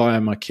warrior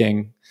via my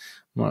king.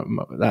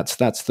 That's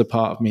the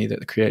part of me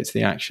that creates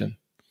the action.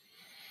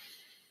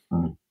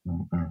 And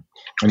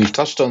you've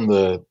touched on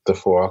the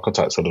four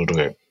archetypes a little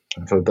bit.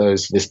 And for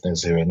those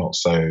listeners who are not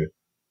so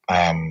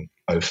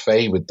au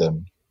fait with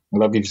them, I'd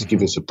love you to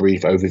give us a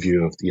brief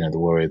overview of, you know, the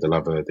warrior, the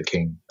lover, the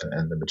king,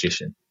 and the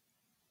magician.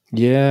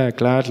 Yeah,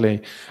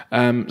 gladly.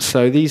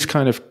 So these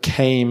kind of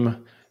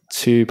came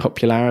to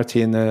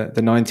popularity in the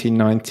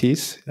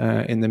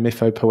 1990s in the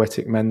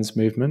mythopoetic men's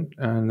movement,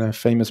 and a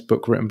famous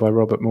book written by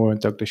Robert Moore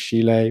and Douglas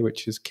Sheeley,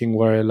 which is King,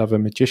 Warrior, Lover,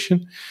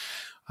 Magician.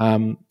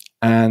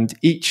 And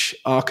each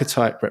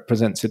archetype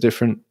represents a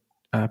different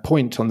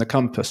point on the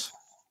compass.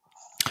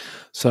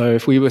 So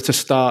if we were to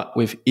start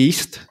with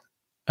East,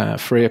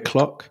 3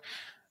 o'clock,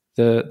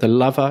 the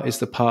lover is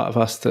the part of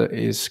us that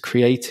is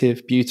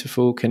creative,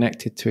 beautiful,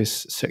 connected to his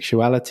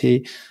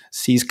sexuality,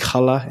 sees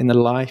color in the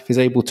life, is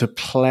able to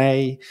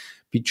play,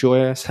 be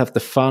joyous, have the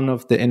fun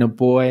of the inner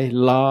boy,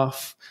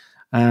 laugh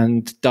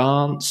and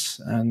dance,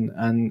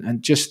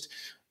 and just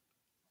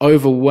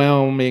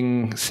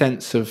overwhelming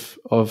sense of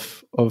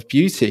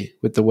beauty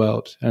with the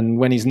world. And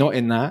when he's not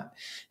in that,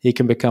 he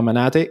can become an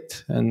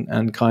addict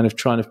and kind of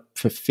trying to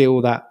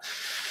fulfill that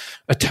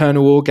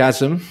eternal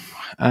orgasm,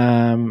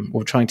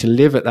 or trying to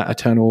live at that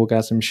eternal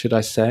orgasm, should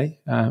I say,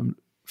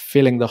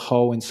 filling the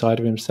hole inside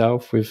of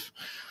himself with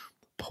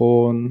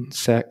porn,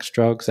 sex,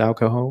 drugs,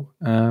 alcohol.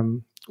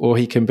 Or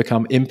he can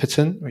become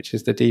impotent, which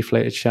is the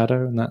deflated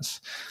shadow, and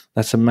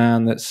that's a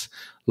man that's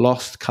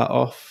lost, cut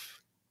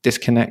off,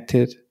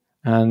 disconnected,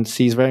 and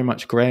sees very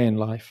much grey in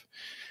life.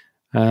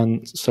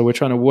 And so we're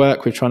trying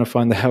to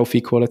find the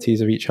healthy qualities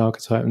of each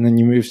archetype. And then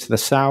you move to the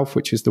south,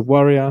 which is the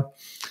warrior.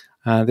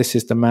 This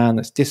is the man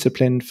that's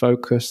disciplined,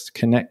 focused,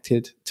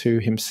 connected to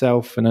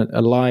himself, and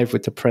alive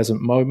with the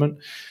present moment.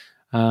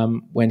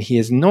 When he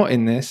is not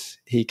in this,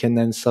 he can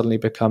then suddenly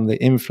become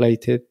the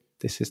inflated.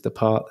 This is the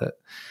part that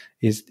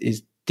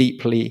is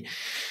deeply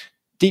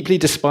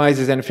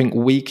despises anything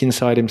weak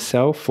inside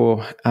himself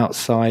or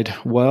outside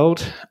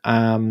world.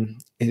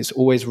 Is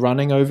always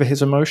running over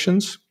his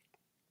emotions.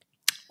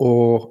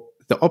 Or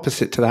the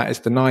opposite to that is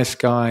the nice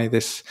guy,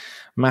 this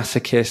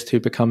masochist who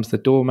becomes the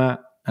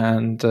doormat.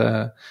 And,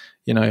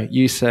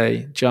 you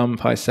say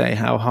jump, I say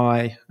how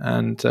high,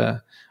 and I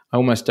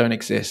almost don't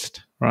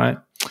exist, right?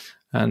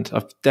 And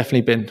I've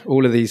definitely been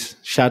all of these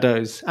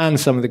shadows and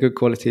some of the good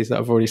qualities that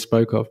I've already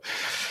spoke of.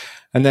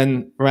 And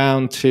then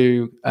round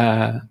to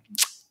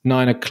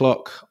 9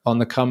 o'clock on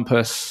the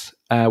compass,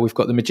 we've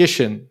got the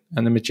magician,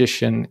 and the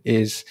magician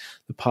is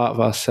the part of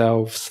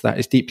ourselves that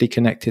is deeply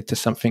connected to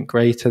something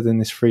greater than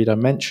this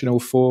three-dimensional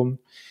form.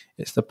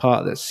 It's the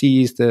part that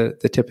sees the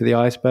tip of the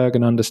iceberg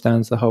and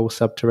understands the whole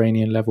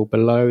subterranean level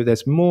below.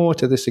 There's more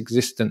to this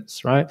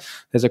existence, right?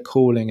 There's a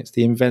calling. It's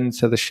the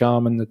inventor, the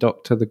shaman, the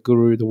doctor, the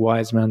guru, the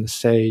wise man, the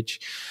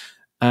sage.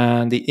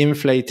 And the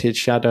inflated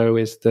shadow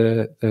is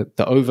the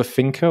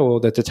overthinker, or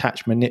the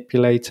detached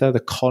manipulator, the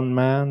con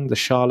man, the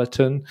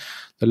charlatan,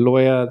 the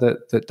lawyer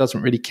that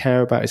doesn't really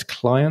care about his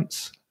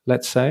clients,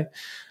 let's say.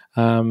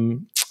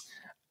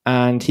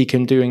 And he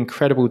can do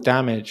incredible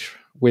damage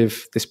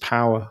with this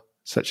power,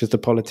 such as the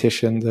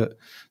politician that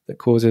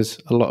causes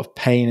a lot of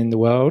pain in the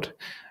world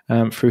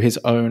through his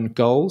own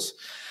goals.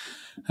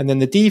 And then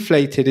the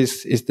deflated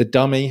is the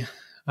dummy.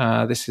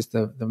 This is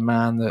the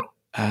man that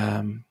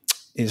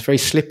is very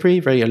slippery,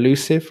 very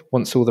elusive,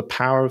 wants all the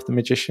power of the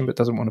magician, but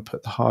doesn't want to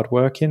put the hard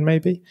work in,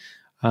 maybe,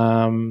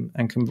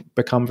 and can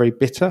become very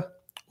bitter,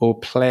 or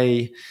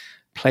play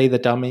the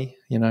dummy,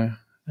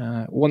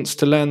 wants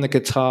to learn the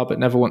guitar, but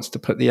never wants to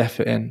put the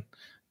effort in.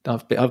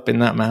 I've been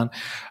that man.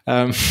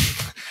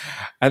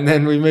 And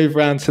then we move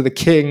around to the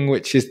king,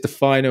 which is the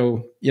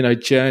final,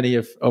 journey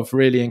of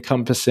really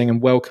encompassing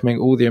and welcoming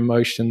all the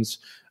emotions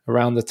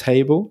around the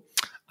table,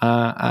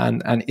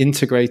 and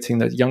integrating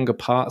the younger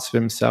parts of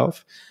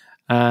himself.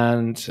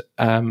 And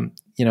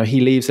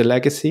he leaves a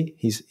legacy.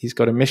 He's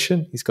got a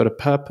mission. He's got a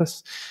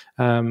purpose.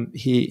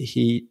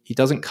 He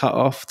doesn't cut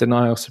off,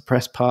 deny, or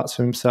suppress parts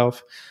of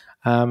himself,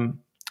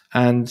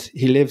 and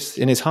he lives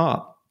in his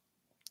heart.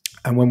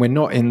 And when we're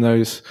not in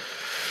those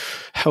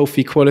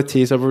healthy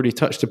qualities, I've already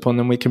touched upon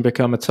them, we can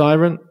become a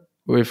tyrant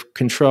with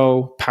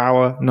control,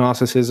 power,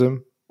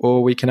 narcissism,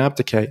 or we can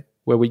abdicate,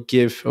 where we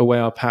give away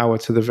our power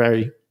to the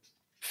very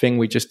thing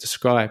we just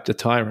described, a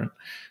tyrant.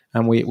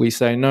 And we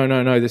say,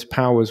 no, this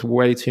power is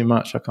way too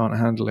much. I can't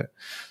handle it.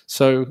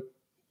 So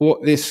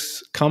what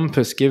this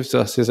compass gives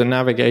us is a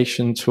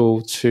navigation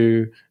tool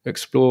to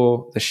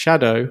explore the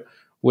shadow,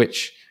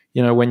 which,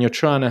 when you're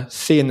trying to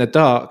see in the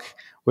dark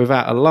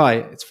without a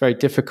light, it's very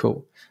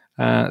difficult.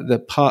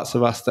 The parts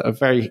of us that are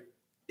very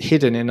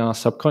hidden in our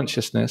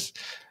subconsciousness,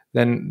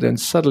 then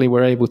suddenly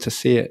we're able to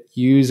see it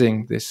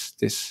using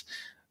this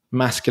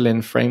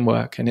masculine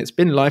framework. And it's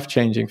been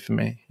life-changing for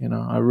me.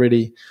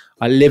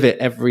 I live it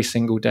every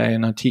single day,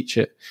 and I teach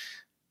it,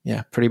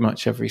 pretty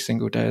much every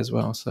single day as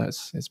well. So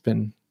it's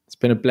been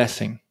a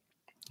blessing.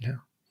 Yeah.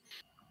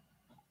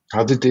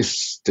 How did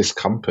this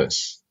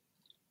compass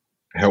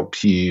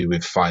help you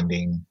with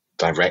finding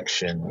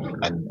direction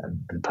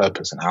and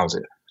purpose, and how's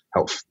it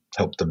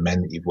help the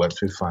men that you've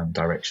worked with find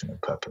direction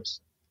and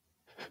purpose?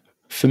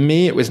 For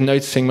me, it was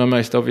noticing my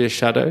most obvious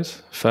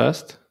shadows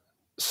first.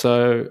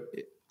 So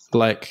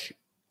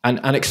and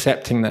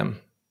accepting them.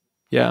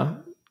 Yeah.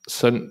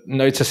 So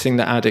noticing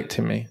the addict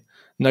in me,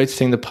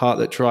 noticing the part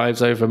that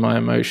drives over my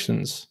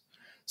emotions.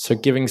 So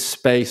giving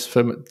space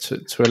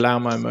to allow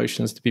my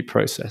emotions to be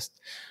processed.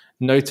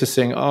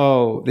 Noticing,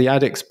 the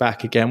addict's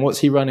back again. What's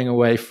he running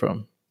away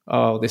from?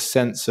 This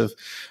sense of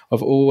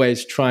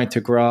always trying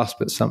to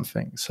grasp at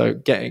something. So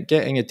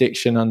getting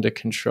addiction under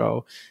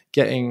control,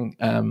 getting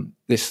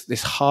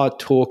this hard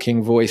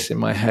talking voice in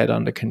my head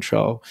under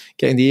control,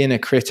 getting the inner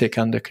critic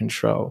under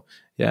control.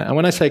 Yeah. And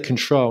when I say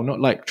control, not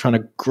like trying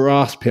to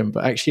grasp him,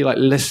 but actually like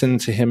listen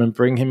to him and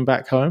bring him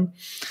back home.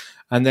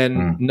 And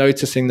then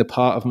noticing the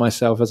part of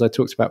myself, as I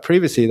talked about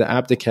previously, that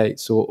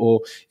abdicates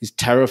or is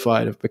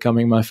terrified of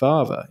becoming my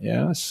father.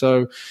 Yeah.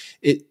 So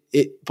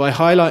by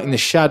highlighting the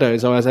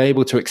shadows, I was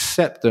able to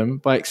accept them.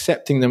 By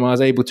accepting them, I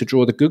was able to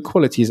draw the good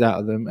qualities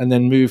out of them, and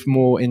then move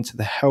more into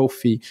the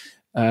healthy,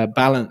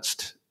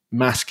 balanced,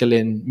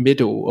 masculine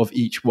middle of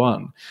each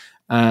one.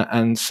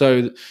 And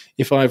so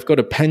if I've got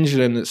a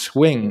pendulum that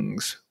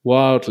swings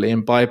wildly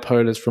and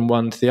bipolars from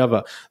one to the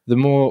other, the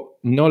more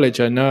knowledge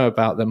I know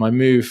about them, I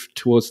move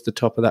towards the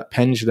top of that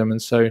pendulum.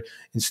 And so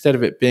instead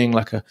of it being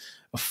like a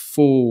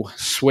full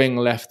swing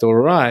left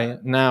or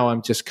right, now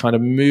I'm just kind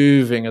of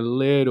moving a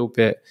little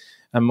bit,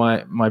 and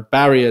my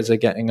barriers are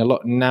getting a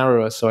lot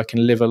narrower, so I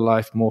can live a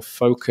life more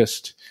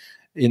focused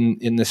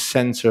in the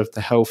center of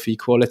the healthy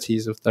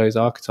qualities of those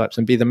archetypes,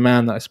 and be the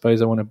man that I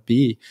suppose I want to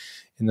be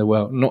in the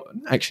world.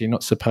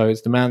 Not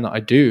suppose, the man that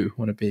I do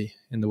want to be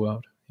in the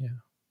world.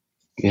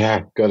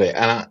 Yeah, got it.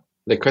 And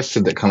the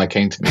question that kind of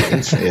came to me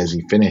instantly as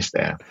you finished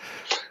there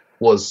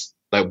was,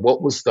 like,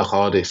 what was the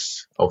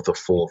hardest of the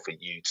four for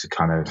you to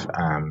kind of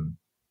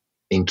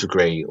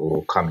integrate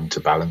or come into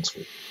balance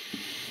with?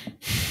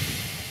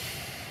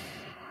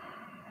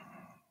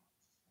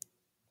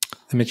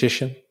 The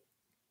magician.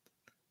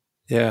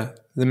 Yeah,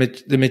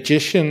 the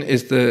magician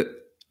is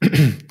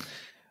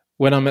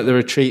when I'm at the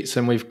retreats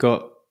and we've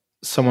got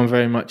someone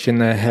very much in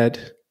their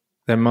head,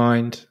 their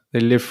mind, they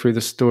live through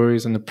the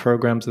stories and the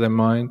programs of their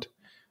mind,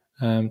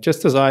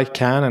 just as I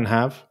can and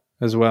have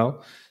as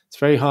well. It's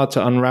very hard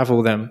to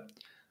unravel them.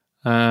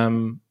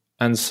 And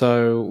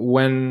so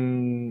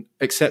when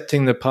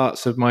accepting the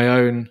parts of my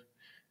own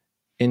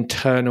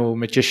internal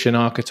magician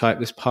archetype,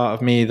 this part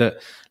of me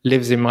that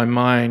lives in my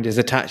mind, is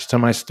attached to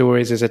my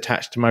stories, is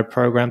attached to my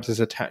programs, is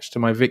attached to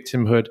my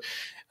victimhood.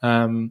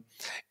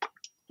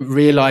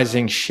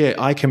 Realizing, shit,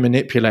 I can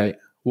manipulate.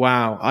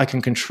 Wow, I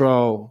can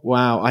control.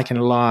 Wow, I can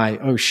lie.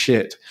 Oh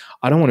shit,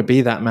 I don't want to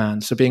be that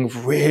man. So being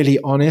really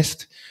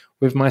honest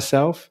with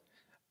myself,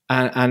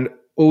 and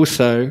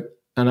also,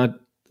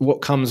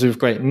 what comes with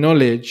great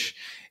knowledge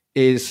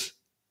is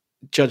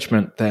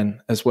judgment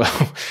then as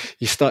well.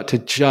 You start to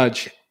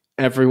judge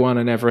everyone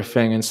and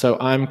everything. And so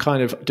I'm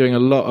kind of doing a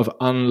lot of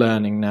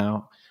unlearning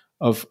now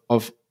of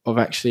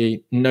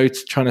actually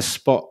trying to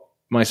spot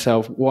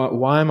myself.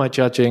 Why am I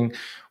judging?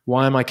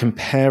 Why am I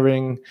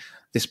comparing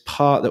this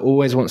part that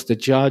always wants to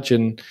judge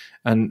and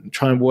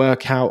try and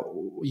work out,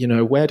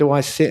 where do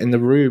I sit in the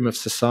room of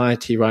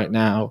society right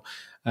now?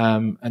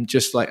 And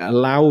just like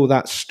allow all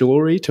that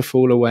story to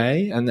fall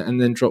away and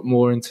then drop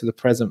more into the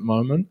present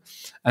moment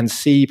and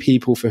see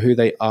people for who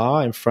they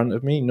are in front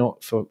of me,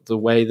 not for the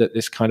way that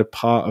this kind of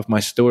part of my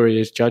story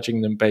is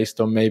judging them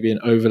based on maybe an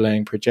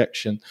overlaying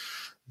projection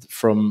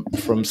from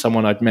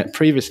someone I'd met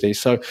previously.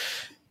 So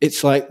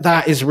it's like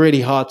that is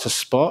really hard to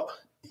spot,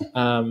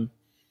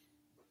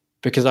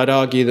 because I'd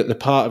argue that the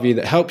part of you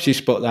that helps you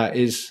spot that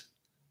is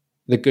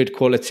the good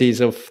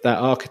qualities of that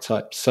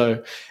archetype.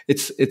 So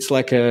it's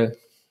like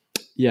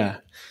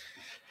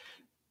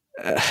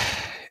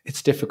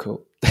it's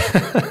difficult,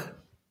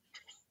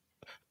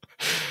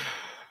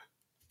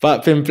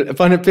 but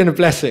been a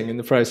blessing in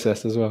the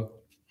process as well.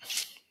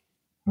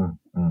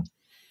 Mm-hmm.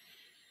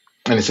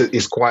 And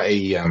it's quite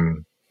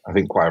I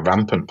think quite a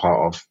rampant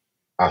part of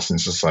us in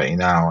society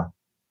now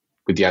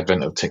with the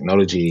advent of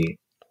technology.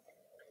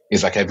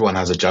 It's like everyone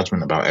has a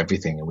judgment about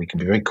everything, and we can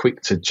be very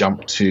quick to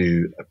jump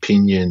to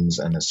opinions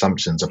and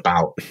assumptions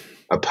about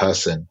a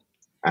person.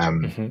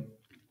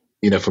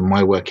 From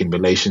my work in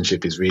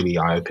relationship is really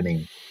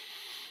eye-opening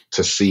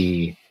to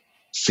see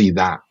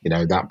that,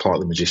 that part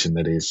of the magician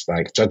that is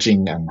like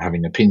judging and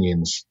having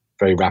opinions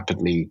very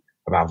rapidly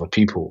about other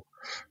people.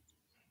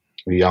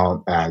 We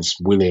aren't as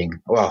willing.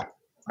 Well,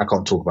 I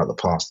can't talk about the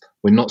past.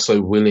 We're not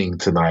so willing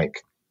to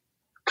like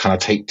kind of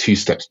take 2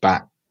 steps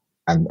back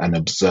and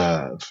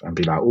observe and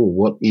be like, oh,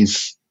 what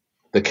is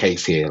the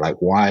case here? Like,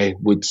 why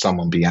would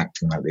someone be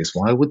acting like this?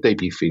 Why would they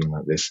be feeling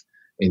like this?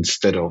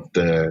 Instead of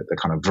the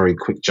kind of very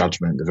quick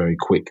judgment, the very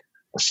quick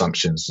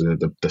assumptions,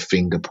 the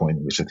finger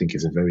point, which I think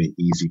is a very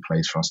easy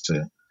place for us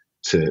to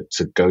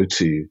go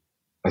to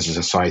as a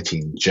society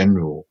in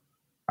general.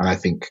 And I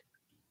think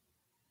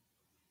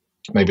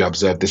maybe I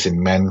observe this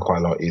in men quite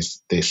a lot,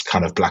 is this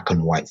kind of black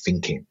and white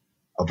thinking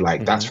of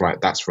like, that's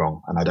right, that's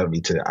wrong. And I don't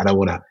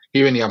want to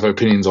hear any other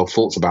opinions or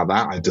thoughts about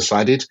that. I've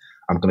decided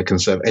I'm going to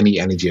conserve any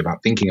energy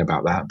about thinking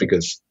about that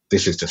because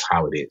this is just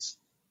how it is.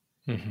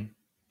 Mm-hmm.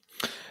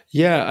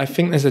 Yeah, I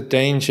think there's a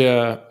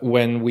danger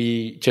when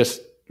we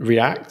just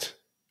react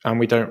and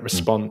we don't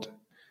respond.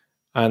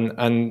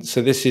 And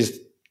so this is,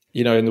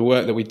 in the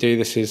work that we do,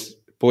 this is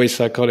boy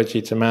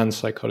psychology to man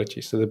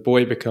psychology. So the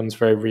boy becomes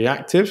very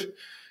reactive,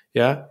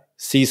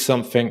 sees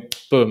something,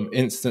 boom,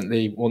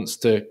 instantly wants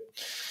to,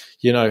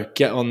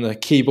 get on the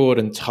keyboard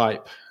and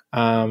type.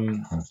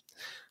 The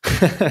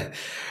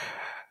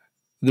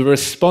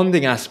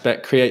responding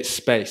aspect creates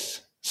space.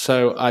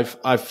 So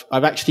I've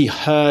actually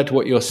heard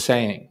what you're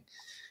saying.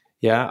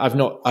 Yeah, I've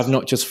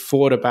not just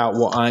thought about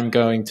what I'm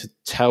going to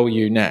tell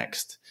you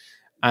next.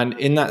 And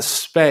in that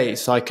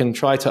space, I can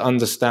try to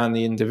understand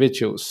the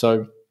individual.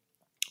 So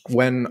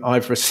when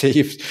I've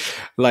received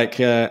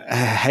like a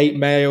hate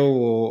mail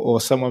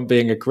or someone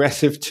being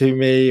aggressive to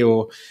me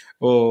or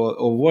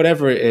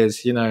whatever it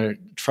is,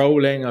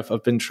 trolling,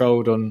 I've been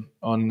trolled on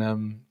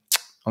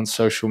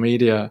social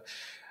media.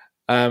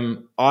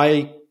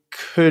 I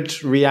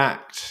could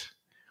react,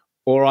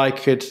 or I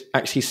could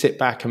actually sit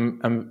back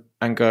and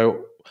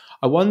go,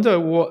 I wonder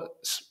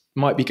what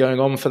might be going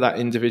on for that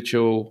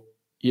individual,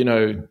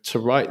 to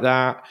write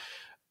that.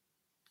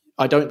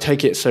 I don't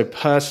take it so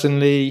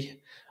personally.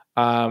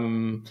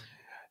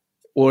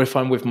 Or if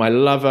I'm with my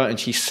lover and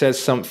she says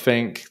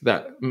something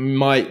that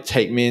might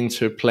take me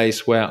into a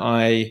place where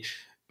I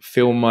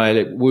feel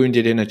my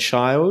wounded inner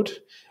child,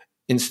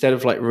 instead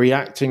of like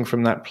reacting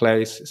from that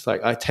place, it's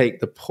like I take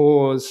the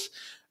pause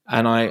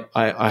and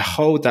I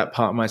hold that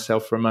part of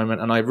myself for a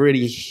moment and I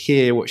really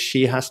hear what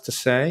she has to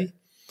say.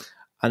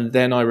 And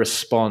then I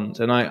respond.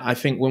 And I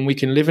think when we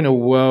can live in a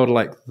world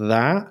like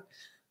that,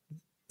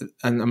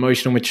 and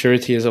emotional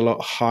maturity is a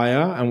lot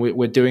higher, and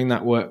we're doing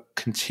that work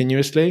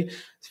continuously,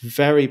 it's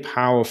very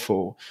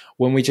powerful.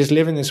 When we just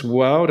live in this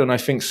world, and I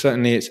think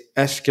certainly it's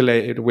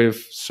escalated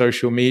with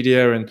social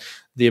media and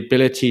the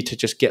ability to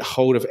just get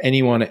hold of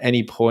anyone at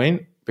any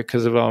point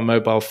because of our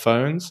mobile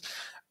phones,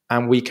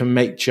 and we can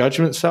make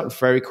judgments up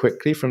very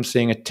quickly from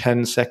seeing a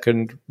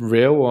 10-second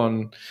reel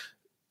on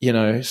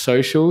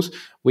socials.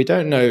 We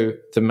don't know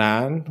the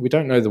man, we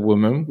don't know the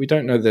woman, we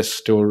don't know their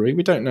story,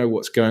 we don't know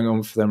what's going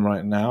on for them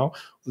right now,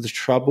 the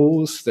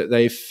troubles that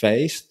they've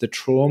faced, the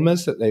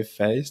traumas that they've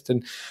faced.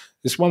 And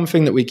It's one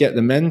thing that we get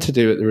the men to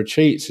do at the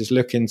retreats is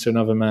look into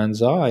another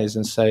man's eyes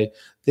and say,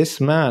 this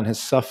man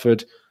has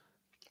suffered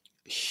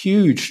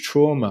huge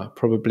trauma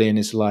probably in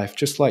his life,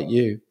 just like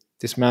you.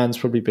 This man's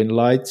probably been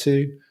lied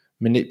to,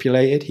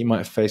 manipulated. He might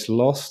have faced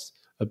loss,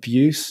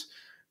 abuse,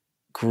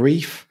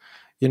 grief,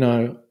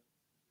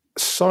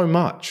 so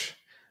much.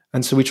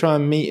 And so we try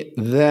and meet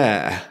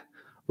there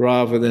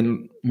rather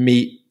than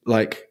meet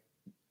like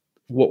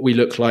what we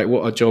look like,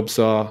 what our jobs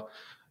are,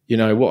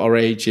 what our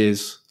age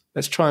is.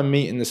 Let's try and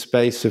meet in the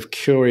space of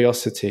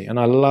curiosity. And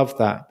I love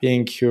that,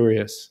 being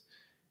curious.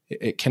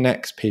 It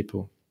connects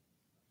people.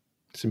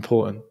 It's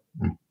important.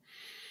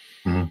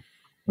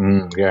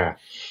 Yeah.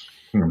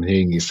 I'm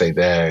hearing you say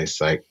there, it's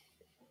like,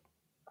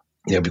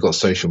 we've got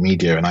social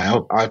media, and I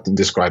often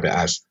describe it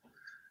as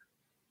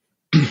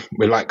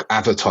we're like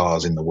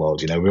avatars in the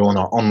world. We're on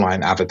our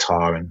online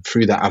avatar, and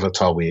through that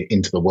avatar, we're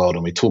into the world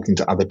and we're talking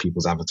to other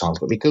people's avatars.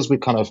 But because we're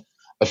kind of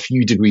a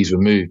few degrees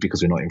removed,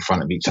 because we're not in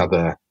front of each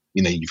other,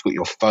 you've got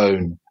your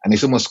phone, and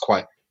it's almost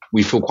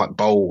we feel quite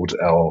bold,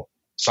 or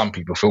some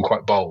people feel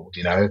quite bold,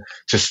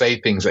 to say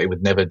things that they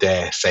would never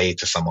dare say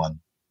to someone,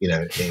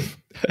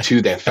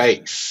 to their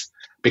face,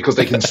 because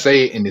they can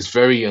say it in this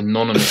very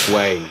anonymous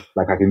way.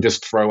 Like, I can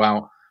just throw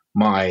out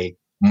my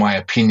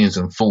opinions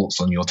and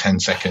thoughts on your 10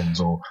 seconds,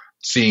 or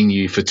seeing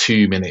you for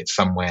 2 minutes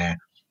somewhere.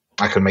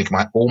 I can make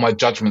all my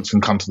judgments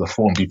can come to the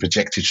fore and be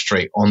projected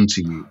straight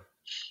onto you.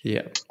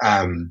 Yeah.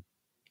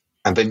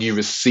 And then you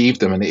receive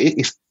them, and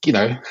it's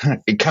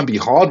it can be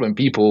hard when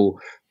people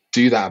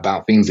do that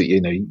about things that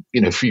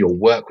through your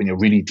work, when you're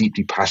really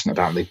deeply passionate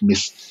about, they've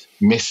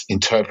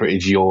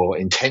misinterpreted your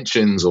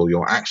intentions or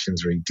your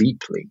actions very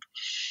deeply.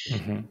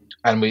 Mm-hmm.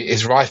 And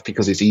it's rife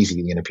because it's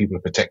easy. People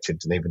are protected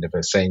and they would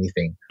never say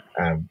anything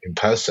in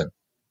person.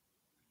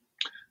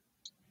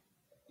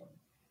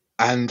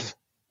 And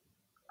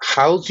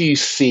how do you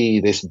see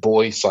this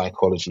boy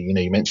psychology?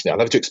 You mentioned it. I'd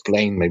love to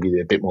explain maybe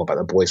a bit more about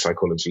the boy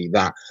psychology,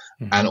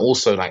 and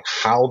also like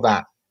how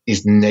that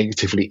is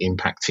negatively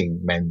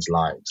impacting men's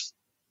lives.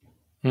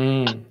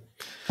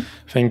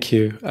 Thank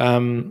you.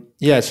 So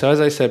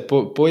as I said,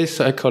 boy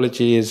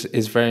psychology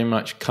is very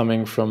much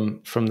coming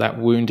from that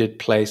wounded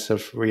place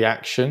of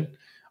reaction,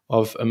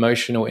 of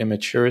emotional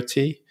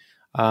immaturity.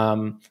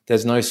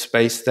 There's no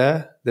space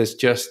there. There's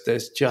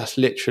just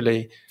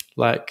literally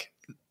like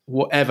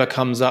whatever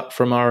comes up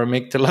from our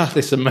amygdala,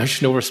 this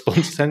emotional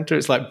response center.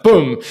 It's like,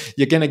 boom,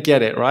 you're going to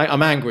get it, right?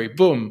 I'm angry.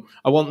 Boom.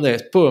 I want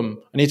this. Boom.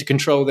 I need to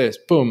control this.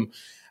 Boom.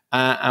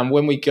 And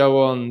when we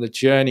go on the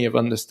journey of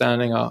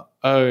understanding our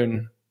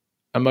own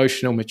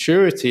emotional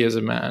maturity as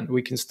a man,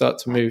 we can start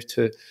to move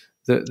to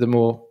the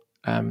more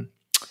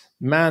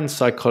man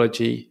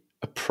psychology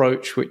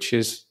approach, which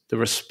is the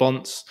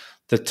response,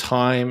 the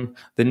time,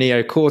 the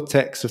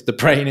neocortex of the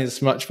brain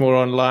is much more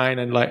online,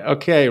 and like,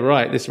 okay,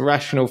 right, this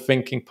rational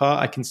thinking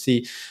part, I can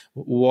see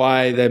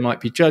why there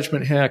might be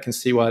judgment here. I can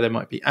see why there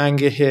might be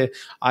anger here.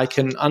 I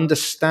can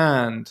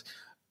understand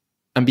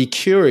and be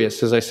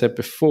curious, as I said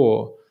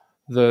before,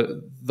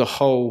 the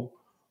whole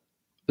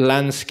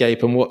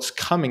landscape and what's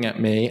coming at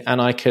me,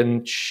 and I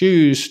can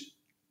choose,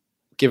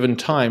 given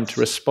time, to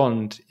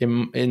respond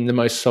in the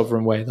most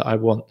sovereign way that I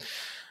want.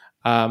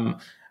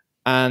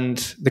 And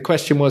the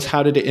question was,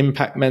 how did it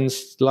impact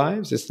men's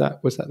lives? Was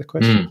that the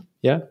question?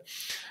 Yeah.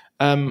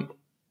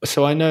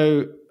 So I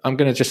know I'm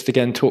going to just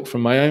again talk from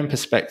my own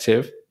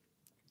perspective.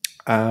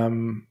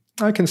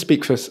 I can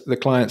speak for the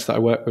clients that I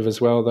work with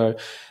as well, though.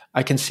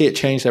 I can see it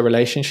change their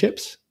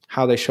relationships,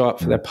 how they show up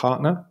for their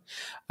partner.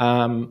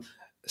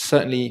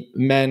 Certainly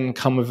men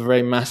come with a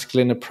very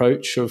masculine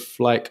approach of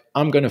like,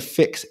 I'm going to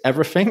fix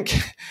everything.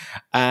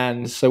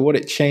 And so what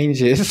it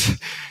changes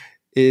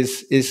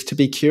is to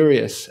be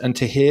curious and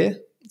to hear.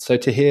 So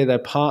to hear their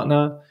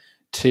partner,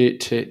 to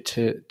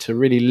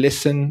really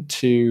listen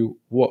to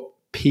what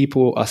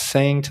people are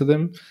saying to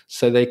them,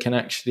 so they can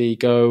actually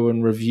go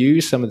and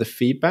review some of the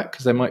feedback,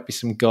 because there might be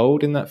some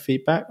gold in that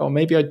feedback. Or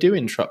maybe I do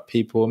interrupt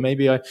people, or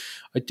maybe I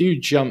do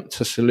jump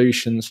to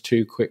solutions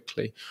too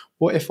quickly.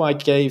 What if I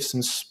gave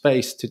some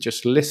space to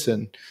just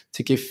listen,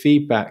 to give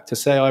feedback, to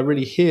say, I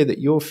really hear that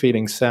you're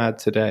feeling sad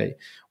today.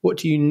 What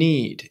do you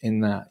need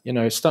in that?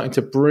 Starting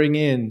to bring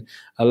in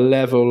a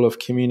level of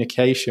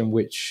communication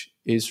which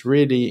is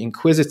really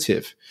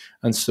inquisitive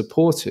and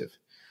supportive.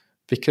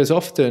 Because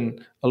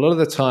often, a lot of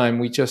the time,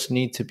 we just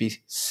need to be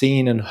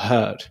seen and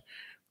heard.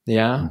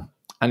 Yeah.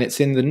 And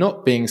it's in the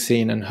not being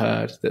seen and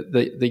heard that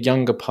the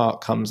younger part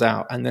comes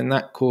out, and then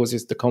that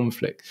causes the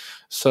conflict.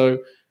 So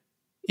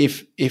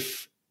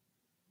if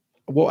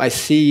what I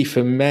see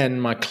for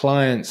men, my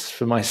clients,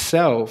 for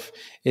myself,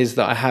 is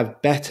that I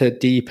have better,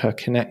 deeper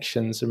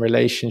connections and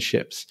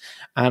relationships.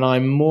 And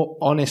I'm more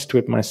honest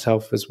with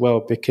myself as well,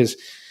 because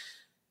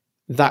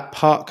that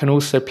part can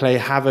also play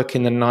havoc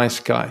in the nice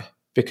guy.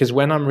 Because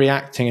when I'm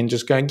reacting and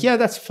just going, yeah,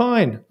 that's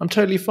fine, I'm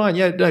totally fine.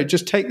 Yeah, no,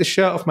 just take the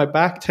shirt off my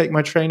back, take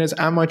my trainers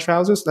and my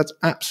trousers. That's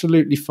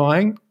absolutely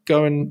fine.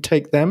 Go and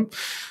take them.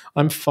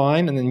 I'm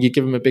fine. And then you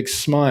give them a big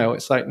smile.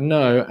 It's like,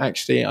 no,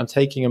 actually, I'm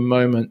taking a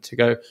moment to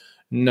go,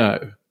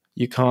 no,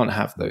 you can't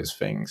have those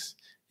things.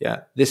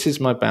 Yeah, this is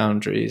my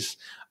boundaries.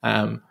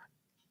 And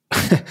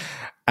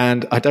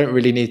I don't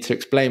really need to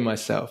explain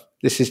myself.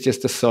 This is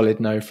just a solid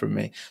no from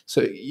me.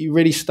 So you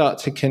really start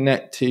to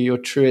connect to your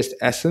truest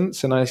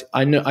essence. And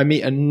I know I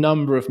meet a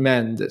number of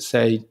men that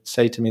say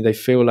to me they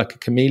feel like a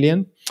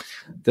chameleon,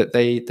 that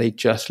they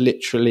just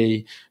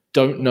literally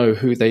don't know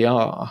who they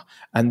are,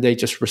 and they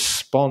just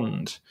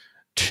respond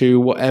to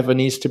whatever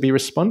needs to be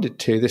responded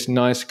to. This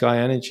nice guy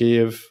energy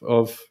of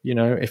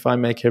if I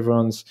make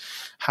everyone's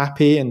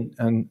happy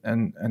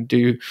and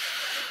do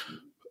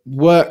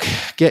work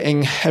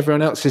getting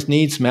everyone else's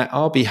needs met,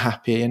 I'll be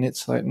happy. And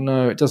it's like,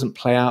 no, it doesn't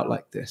play out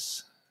like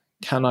this.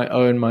 Can I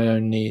own my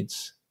own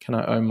needs? Can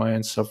I own my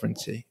own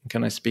sovereignty?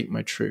 Can I speak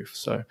my truth?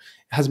 So it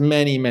has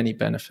many, many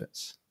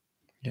benefits.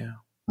 Yeah.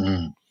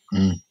 And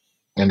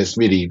it's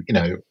really,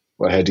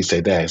 what I heard you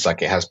say there, it's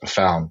like it has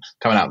profound,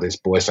 coming out of this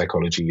boy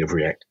psychology of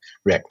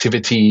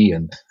reactivity,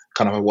 and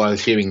kind of what I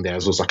was hearing there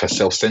was like a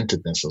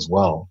self-centeredness as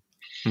well.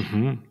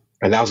 Mm-hmm.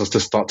 Allows us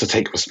to start to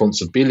take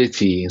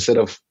responsibility instead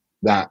of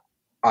that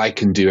I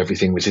can do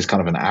everything, which is kind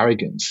of an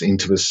arrogance,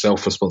 into a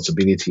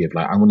self-responsibility of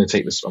like, I'm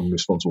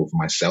responsible for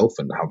myself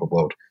and how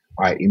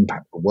I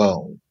impact the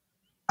world.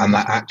 And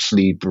that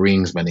actually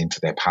brings men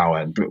into their power,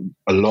 and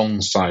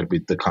alongside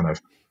with the kind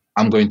of,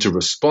 I'm going to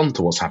respond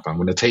to what's happened. I'm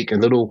going to take a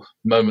little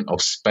moment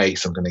of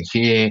space. I'm going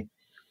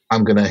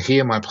to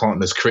hear my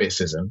partner's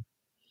criticism.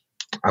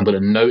 I'm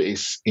going to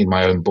notice in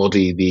my own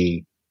body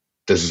the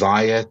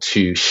desire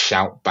to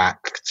shout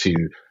back, to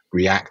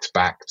react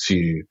back,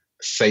 to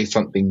say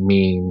something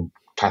mean,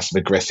 passive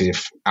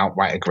aggressive,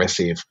 outright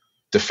aggressive,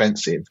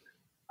 defensive.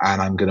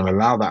 And I'm going to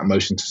allow that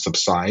emotion to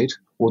subside,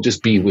 or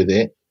just be with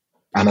it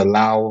and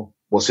allow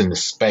what's in the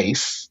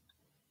space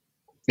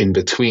in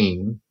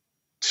between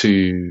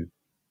to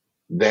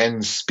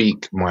then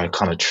speak my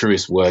kind of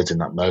truest words in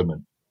that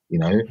moment,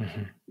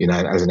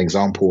 as an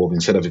example of,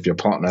 instead of if your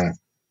partner,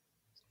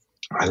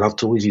 I love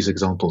to always use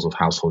examples of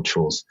household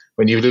chores.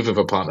 When you live with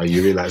a partner,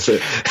 you realize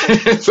that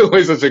it's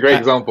always such a great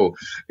example.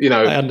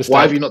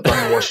 Why have you not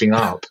done the washing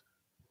up?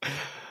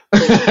 Why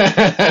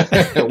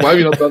have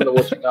you not done the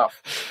washing up?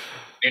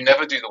 You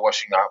never do the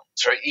washing up.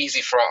 It's very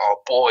easy for our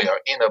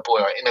inner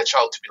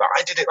child to be like,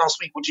 I did it last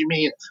week. What do you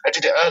mean? I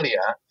did it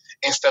earlier.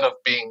 Instead of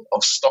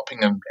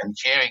stopping them and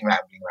hearing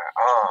that and being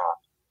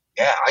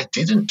like, I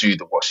didn't do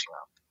the washing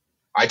up.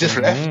 I just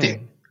left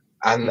it.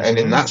 And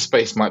in that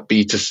space might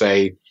be to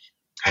say,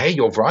 hey,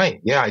 you're right.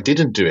 Yeah, I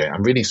didn't do it.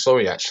 I'm really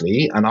sorry,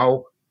 actually. And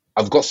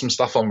I've got some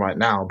stuff on right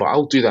now, but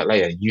I'll do that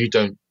later. You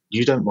don't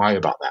worry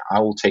about that. I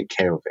will take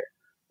care of it.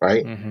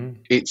 Right? Mm-hmm.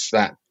 It's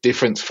that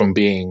difference from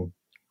being,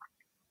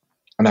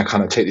 and I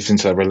kind of take this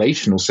into a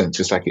relational sense.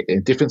 It's like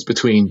a difference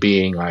between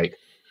being like,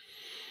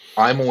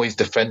 I'm always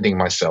defending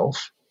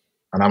myself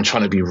and I'm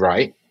trying to be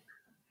right,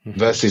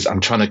 versus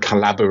I'm trying to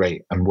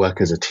collaborate and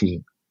work as a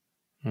team.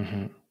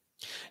 Mm-hmm.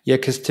 Yeah,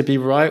 because to be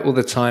right all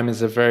the time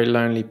is a very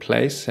lonely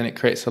place, and it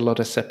creates a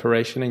lot of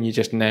separation, and you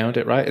just nailed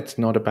it, right? It's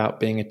not about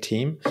being a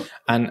team.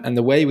 And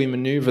the way we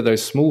maneuver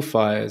those small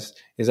fires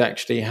is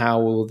actually how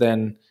we'll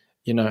then,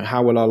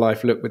 how will our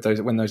life look with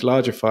those when those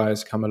larger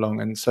fires come along?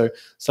 And so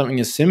something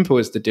as simple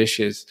as the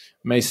dishes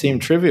may seem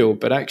trivial,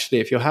 but actually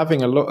if you're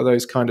having a lot of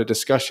those kind of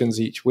discussions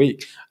each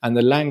week, and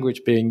the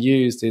language being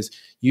used is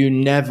you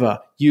never,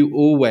 you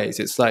always,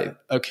 it's like,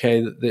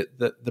 okay,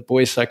 the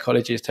boy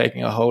psychology is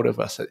taking a hold of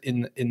us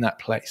in that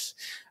place.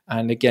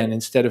 And again,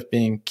 instead of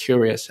being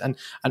curious and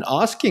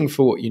asking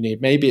for what you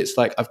need, maybe it's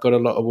like, I've got a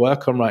lot of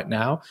work on right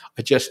now.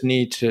 I just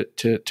need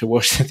to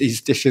wash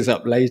these dishes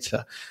up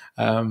later.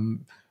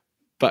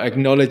 But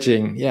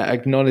acknowledging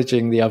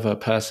the other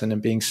person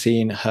and being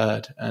seen,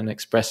 heard, and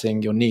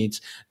expressing your needs,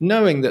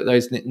 knowing that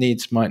those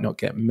needs might not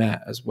get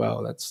met as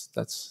well.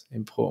 That's an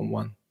important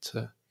one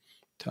to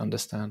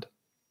understand.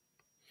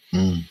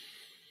 And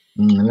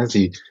as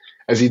he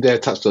there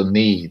touched on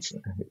needs,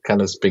 it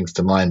kind of springs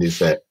to mind is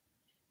that,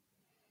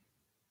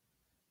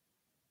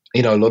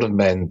 a lot of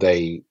men,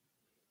 they're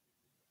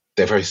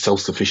very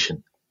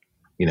self-sufficient.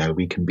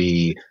 We can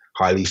be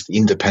highly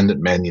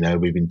independent men.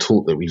 We've been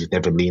taught that we should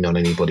never lean on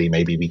anybody.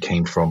 Maybe we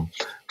came from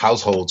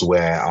households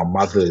where our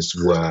mothers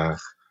were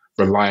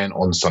reliant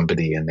on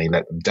somebody and they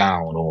let them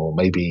down. Or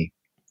maybe,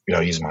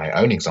 using my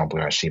own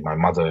example, actually, my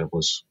mother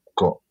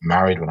got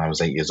married when I was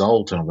 8 years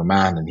old to another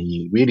man, and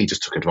he really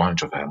just took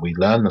advantage of her. And we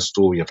learned the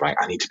story of like,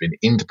 I need to be an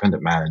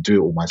independent man and do it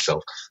all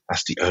myself.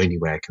 That's the only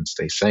way I can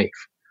stay safe.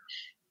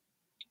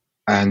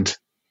 And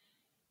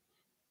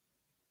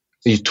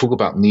you talk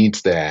about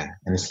needs there,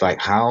 and it's like,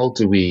 how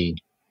do we,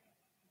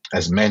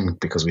 as men,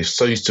 because we're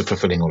so used to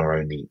fulfilling all our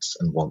own needs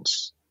and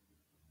wants,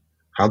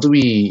 how do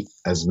we,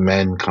 as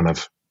men, kind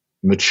of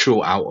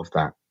mature out of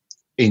that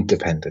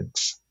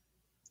independence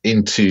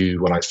into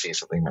what I see as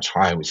something much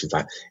higher, which is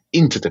like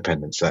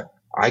interdependence, that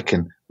I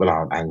can rely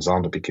on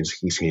Alexander because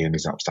he's here and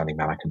he's an upstanding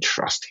man. I can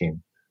trust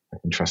him. I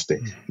can trust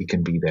it. He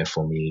can be there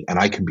for me, and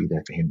I can be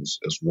there for him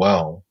as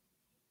well.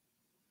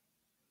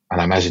 And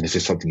I imagine this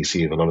is something you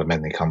see with a lot of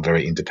men. They become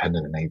very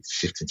independent and they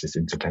shift into this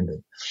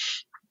independent.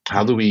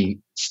 How do we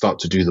start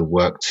to do the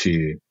work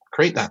to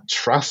create that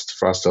trust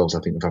for ourselves,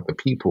 I think, with other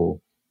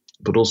people,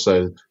 but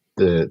also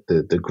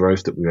the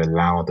growth that we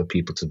allow other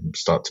people to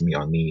start to meet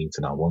our needs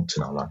and our wants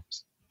in our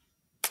lives?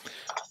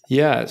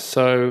 Yeah,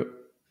 so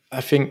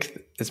I think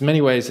there's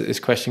many ways that this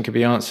question could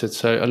be answered.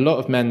 So a lot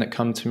of men that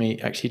come to me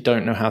actually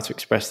don't know how to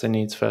express their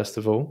needs, first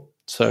of all.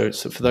 So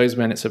for those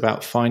men, it's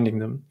about finding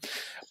them.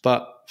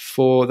 But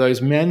for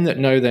those men that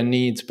know their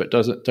needs but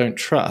don't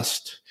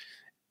trust,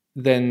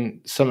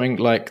 then something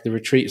like the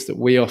retreats that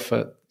we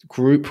offer,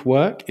 group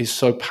work, is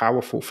so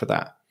powerful for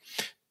that.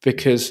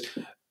 Because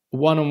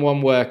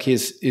one-on-one work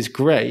is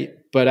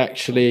great, but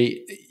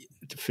actually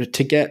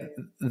to get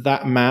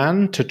that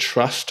man to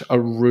trust a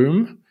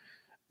room,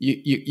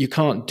 you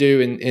can't do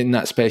in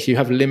that space. You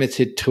have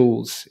limited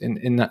tools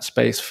in that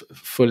space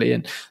fully.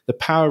 And the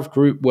power of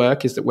group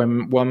work is that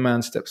when one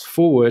man steps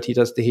forward, he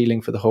does the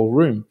healing for the whole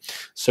room.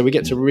 So we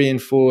get to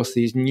reinforce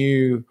these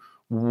new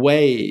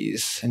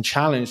ways and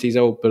challenge these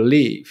old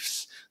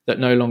beliefs that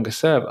no longer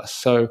serve us.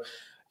 So,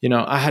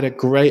 I had a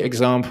great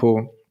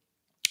example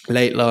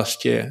late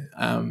last year.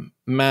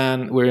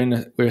 Man,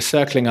 we're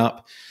circling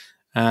up,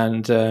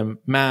 and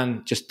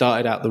man just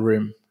darted out the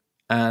room,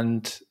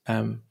 and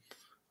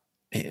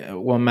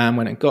one man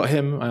went and got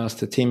him. I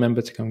asked a team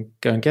member to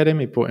go and get him.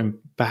 He brought him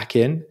back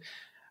in,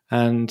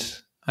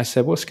 and I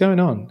said, "What's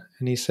going on?"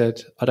 And he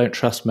said, "I don't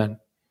trust men.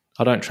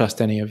 I don't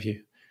trust any of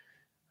you."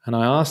 And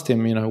I asked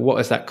him, what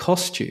has that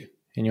cost you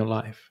in your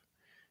life?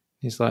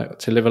 He's like,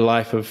 to live a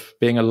life of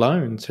being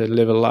alone, to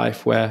live a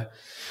life where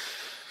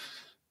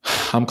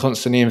I'm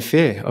constantly in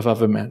fear of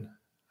other men.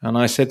 And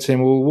I said to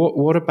him, well,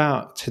 what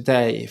about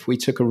today if we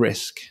took a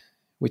risk?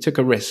 We took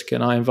a risk,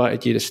 and I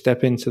invited you to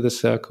step into the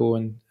circle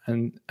and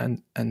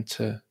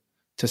to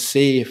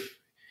see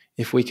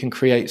if we can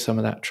create some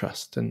of that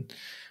trust. And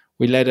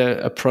we led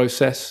a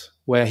process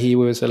where he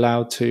was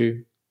allowed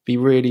to be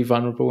really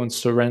vulnerable and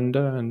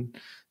surrender and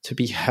to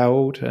be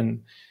held,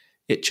 and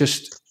it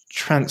just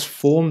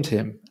transformed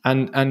him.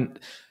 And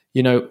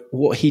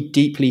what he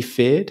deeply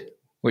feared,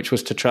 which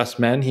was to trust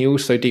men, he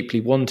also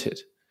deeply wanted.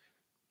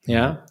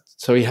 Yeah.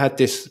 So he had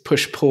this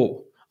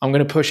push-pull. I'm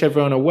going to push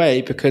everyone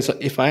away because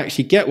if I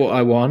actually get what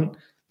I want,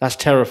 that's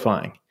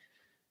terrifying.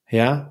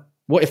 Yeah.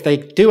 What if they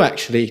do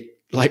actually,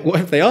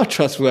 what if they are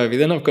trustworthy?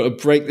 Then I've got to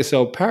break this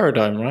old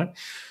paradigm, right?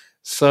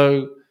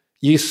 So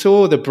you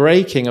saw the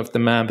breaking of the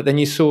man, but then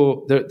you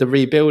saw the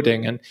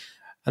rebuilding,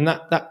 and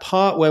that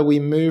part where we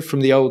move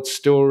from the old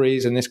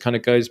stories, and this kind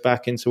of goes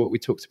back into what we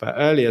talked about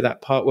earlier,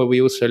 that part where we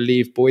also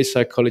leave boys'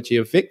 psychology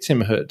of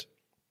victimhood.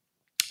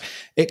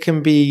 It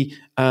can be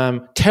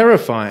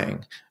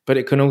terrifying, but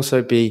it can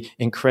also be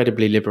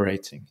incredibly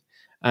liberating.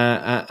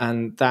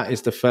 And that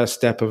is the first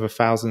step of a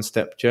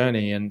 1,000-step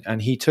journey.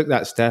 And he took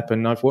that step,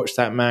 and I've watched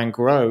that man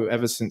grow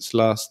ever since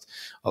last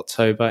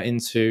October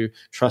into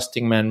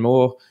trusting men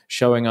more,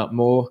 showing up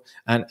more,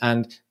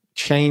 and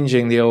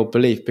changing the old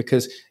belief.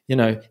 Because,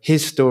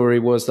 his story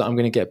was that I'm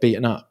going to get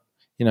beaten up.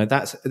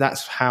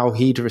 That's how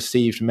he'd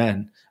received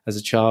men as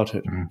a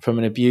childhood, from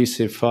an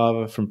abusive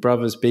father, from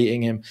brothers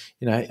beating him.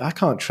 I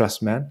can't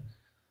trust men.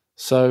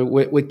 So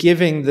we're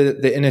giving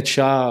the inner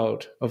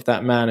child of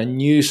that man a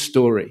new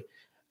story.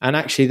 And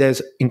actually,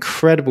 there's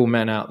incredible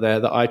men out there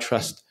that I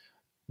trust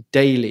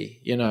daily,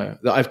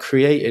 that I've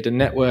created a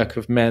network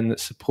of men that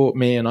support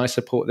me, and I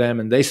support them,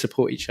 and they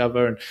support each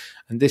other.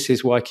 And this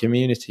is why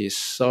community is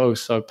so,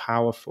 so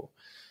powerful,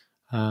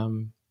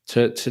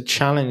 to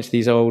challenge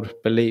these old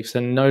beliefs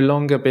and no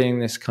longer being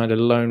this kind of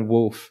lone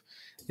wolf.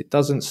 It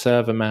doesn't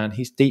serve a man.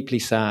 He's deeply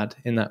sad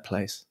in that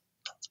place.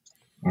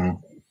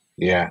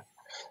 Yeah.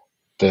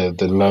 The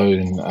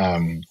lone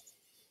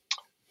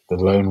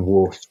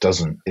wolf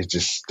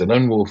the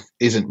lone wolf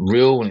isn't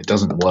real, and it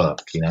doesn't work,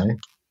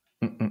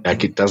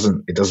 Like it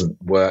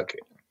doesn't work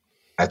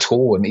at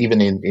all. And even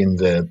in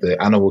the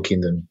animal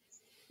kingdom,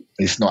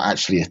 it's not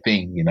actually a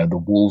thing. The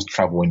wolves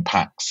travel in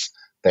packs.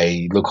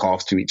 They look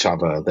after each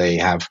other. They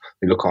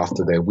look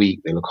after their weak.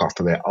 They look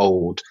after their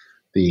old.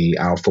 The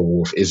alpha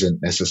wolf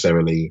isn't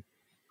necessarily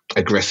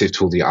aggressive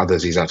to all the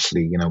others. He's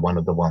actually, one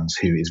of the ones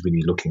who is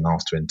really looking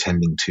after and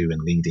tending to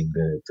and leading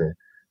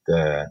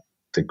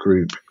the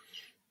group.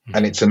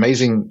 And it's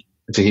amazing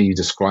to hear you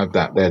describe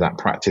that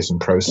practice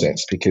and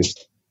process, because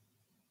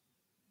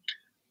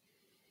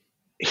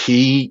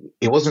it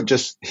wasn't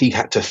just he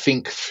had to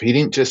think. He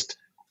didn't just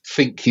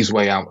think his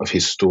way out of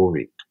his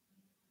story.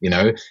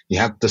 He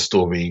had the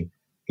story,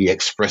 he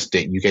expressed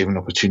it, you gave him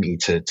an opportunity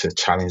to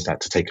challenge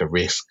that, to take a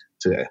risk,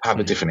 to have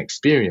a different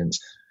experience.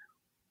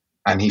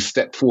 And he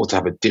stepped forward to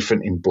have a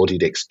different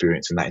embodied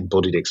experience, and that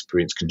embodied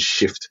experience can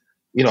shift,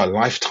 a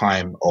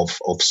lifetime of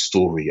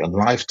story, a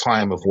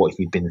lifetime of what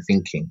he'd been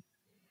thinking,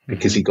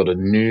 because he got a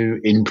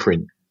new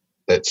imprint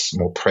that's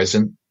more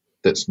present,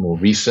 that's more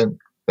recent,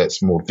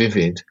 that's more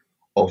vivid,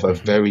 of a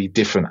very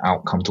different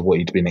outcome to what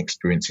he'd been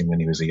experiencing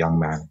when he was a young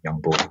man, young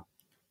boy.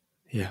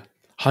 Yeah.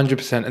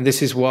 100%. And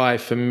this is why,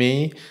 for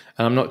me,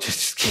 and I'm not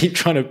just keep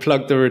trying to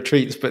plug the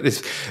retreats, but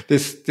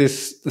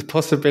the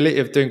possibility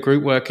of doing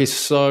group work is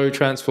so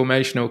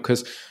transformational,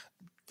 because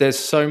there's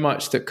so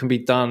much that can be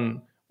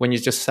done when you're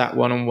just sat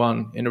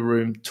one-on-one in a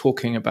room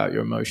talking about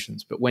your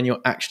emotions. But when you're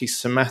actually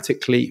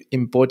somatically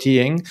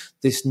embodying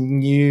this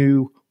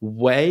new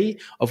way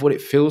of what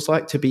it feels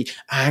like to be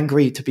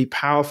angry, to be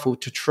powerful,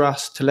 to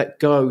trust, to let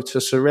go,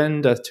 to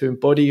surrender, to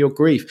embody your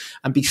grief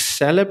and be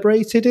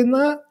celebrated in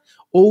that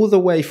all the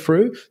way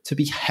through, to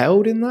be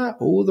held in that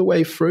all the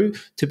way through,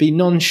 to be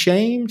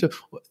non-shamed.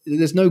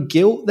 There's no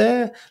guilt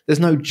there. There's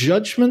no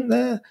judgment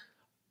there.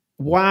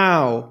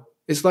 Wow.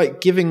 It's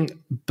like giving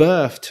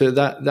birth to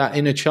that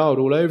inner child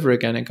all over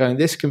again and going,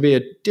 this can be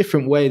a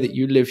different way that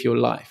you live your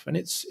life. And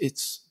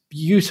it's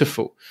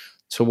beautiful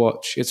to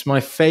watch. It's my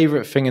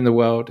favorite thing in the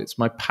world. It's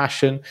my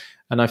passion.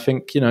 And I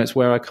think, it's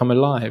where I come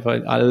alive.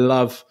 I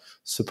love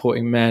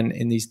supporting men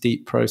in these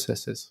deep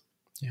processes.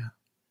 Yeah.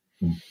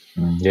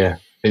 Yeah.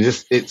 I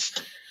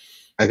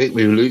think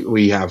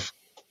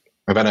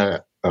I've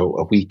had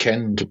a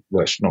weekend,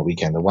 not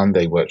weekend, a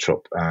 1-day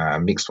workshop,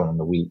 mixed one on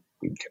the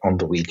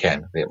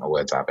weekend. I get my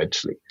words out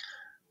eventually.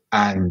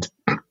 And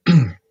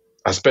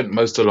I spent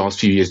most of the last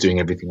few years doing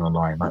everything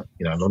online, like,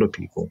 a lot of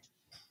people.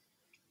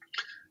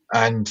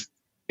 And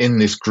in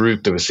this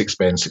group, there were 6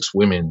 men, 6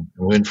 women,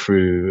 and we went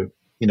through,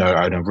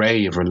 an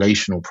array of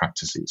relational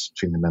practices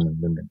between the men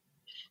and women.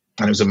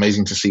 And it was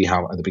amazing to see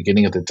how at the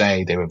beginning of the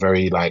day, they were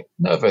very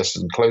nervous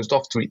and closed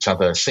off to each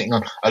other, sitting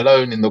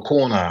alone in the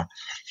corner.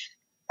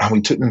 And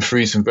we took them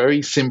through some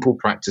very simple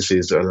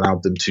practices that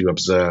allowed them to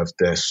observe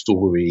their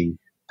story,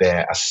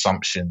 their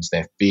assumptions,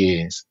 their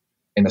fears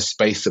in a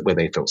space where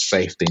they felt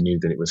safe. They knew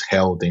that it was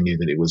held. They knew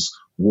that it was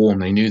warm.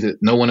 They knew that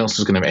no one else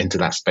was going to enter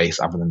that space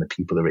other than the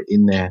people that were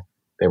in there.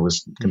 There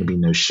was going to be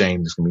no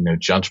shame. There's going to be no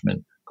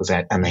judgment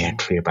and they had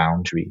clear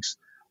boundaries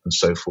and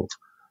so forth.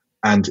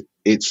 And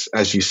it's,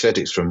 as you said,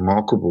 it's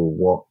remarkable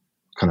what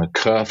can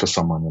occur for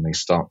someone when they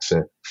start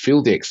to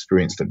feel the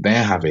experience that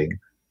they're having.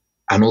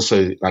 And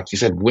also, like you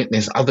said,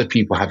 witness other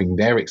people having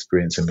their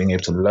experience and being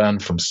able to learn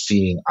from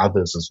seeing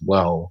others as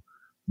well.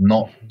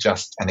 Not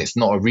just, and it's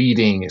not a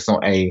reading, it's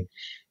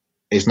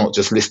not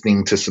just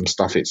listening to some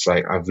stuff. It's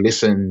like, I've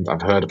listened,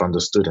 I've heard, I've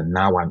understood, and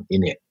now I'm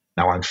in it.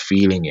 Now I'm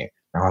feeling it.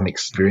 Now I'm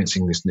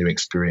experiencing this new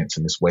experience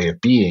and this way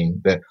of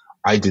being that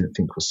I didn't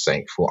think was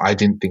safe or I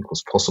didn't think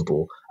was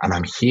possible. And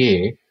I'm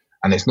here,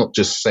 and it's not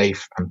just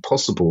safe and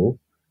possible,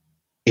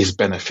 it's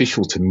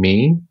beneficial to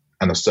me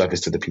and of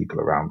service to the people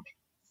around me.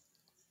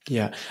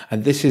 Yeah,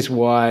 and this is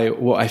why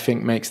what I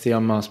think makes the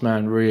Unmasked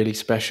Man really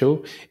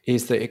special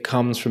is that it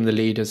comes from the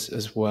leaders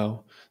as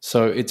well.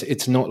 So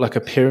it's not like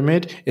a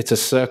pyramid, it's a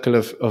circle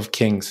of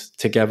kings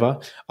together.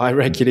 I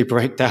regularly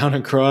break down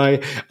and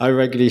cry. I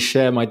regularly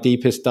share my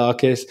deepest,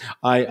 darkest.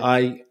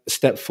 I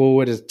step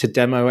forward to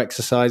demo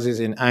exercises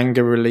in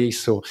anger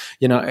release, or,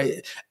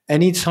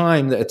 any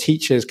time that a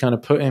teacher is kind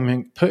of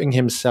putting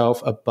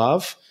himself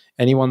above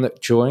anyone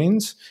that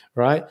joins,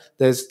 right?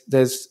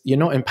 You're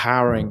not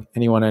empowering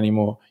anyone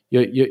anymore.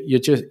 You're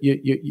just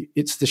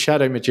it's the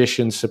shadow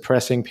magician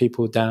suppressing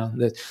people down.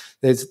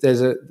 There's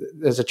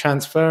a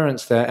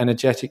transference there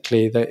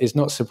energetically that is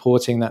not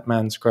supporting that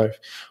man's growth.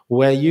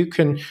 Where you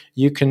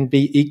can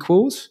be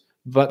equals,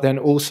 but then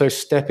also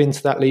step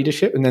into that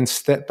leadership and then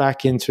step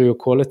back into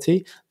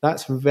equality.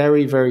 That's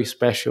very, very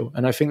special.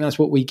 And I think that's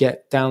what we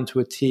get down to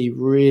a T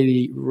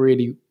really,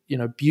 really,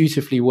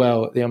 beautifully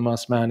well at the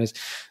Unmasked Man, is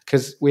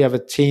because we have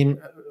a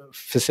team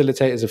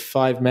facilitators of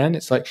 5 men.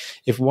 It's like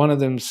if one of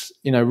them's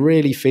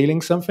really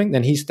feeling something,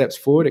 then he steps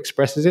forward,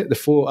 expresses it, the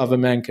 4 other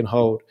men can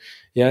hold.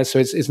 Yeah, so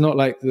it's not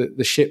like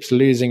the ship's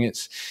losing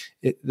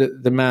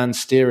the man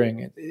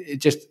steering.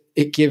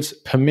 It gives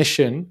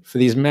permission for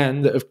these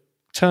men that have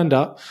turned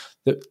up,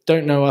 that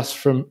don't know us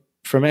from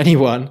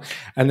anyone,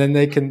 and then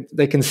they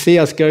can see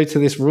us go to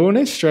this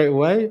rawness straight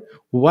away.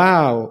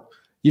 Wow,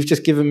 you've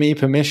just given me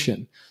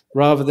permission,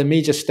 rather than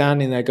me just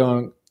standing there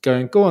going,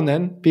 go on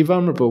then, be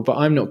vulnerable, but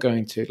I'm not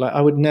going to.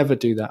 I would never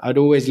do that. I'd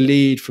always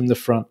lead from the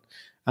front.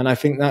 And I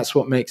think that's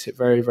what makes it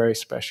very, very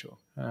special,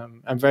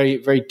 and very,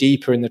 very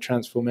deeper in the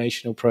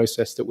transformational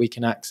process that we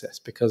can access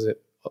because of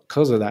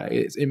that.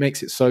 It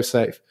makes it so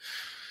safe.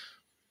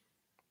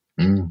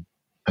 And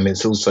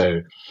it's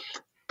also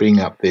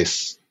bringing up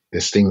this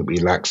thing that we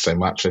lack so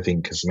much, I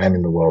think, as men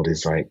in the world,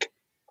 is like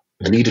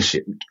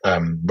leadership,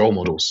 role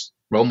models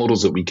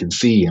that we can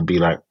see and be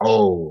like,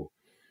 oh,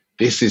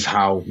 this is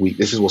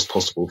what's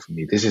possible for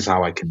me. This is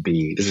how I can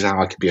be. This is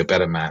how I can be a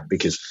better man,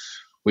 because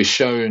we're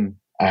shown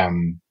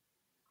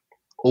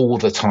all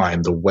the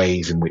time the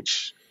ways in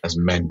which as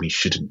men we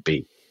shouldn't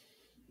be,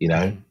 we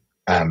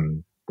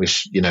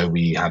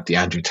have the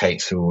Andrew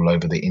Tates who are all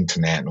over the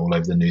internet and all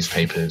over the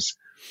newspapers.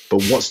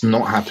 But what's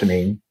not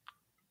happening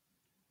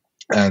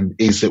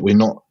is that we're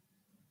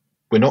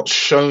not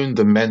shown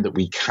the men that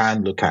we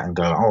can look at and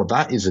go, oh,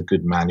 that is a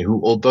good man,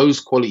 or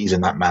those qualities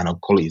in that man are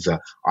qualities that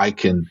I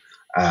can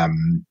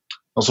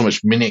not so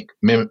much mimic,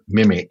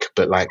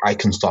 but like I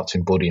can start to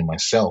embody in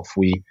myself.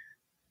 We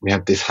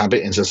have this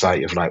habit in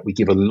society of we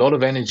give a lot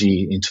of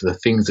energy into the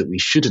things that we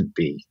shouldn't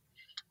be.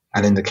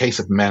 And in the case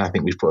of men, I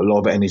think we've put a lot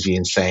of energy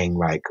in saying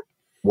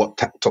what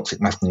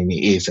toxic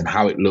masculinity is and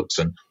how it looks.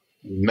 And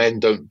men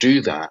don't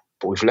do that,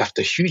 but we've left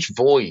a huge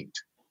void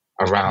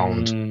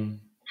around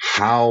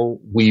how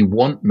we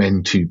want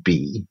men to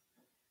be,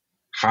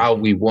 how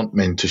we want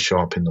men to show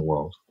up in the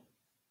world.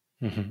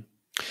 Mm-hmm.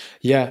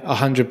 Yeah,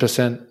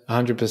 100%,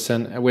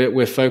 100%.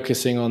 We're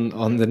focusing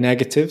on the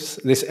negatives.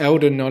 This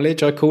elder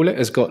knowledge, I call it,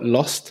 has got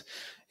lost.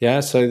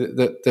 Yeah, so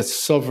the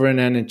sovereign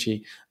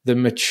energy, the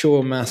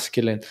mature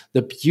masculine,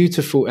 the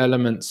beautiful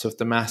elements of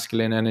the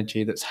masculine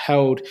energy that's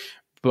held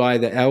by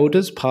the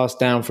elders, passed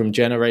down from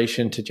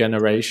generation to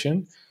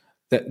generation.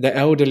 The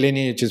elder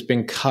lineage has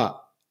been cut.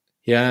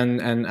 Yeah,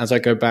 and as I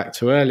go back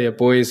to earlier,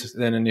 boys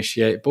then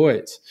initiate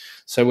boys.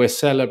 So we're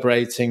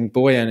celebrating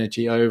boy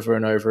energy over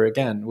and over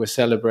again. We're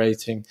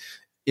celebrating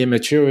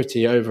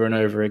immaturity over and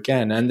over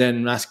again. And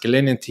then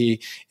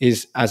masculinity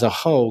is as a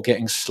whole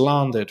getting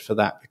slandered for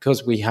that,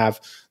 because we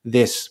have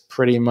this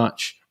pretty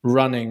much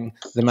running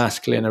the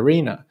masculine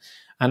arena.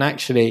 And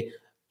actually,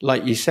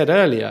 like you said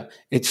earlier,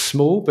 it's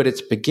small, but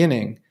it's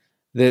beginning.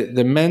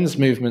 The men's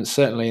movement,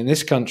 certainly in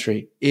this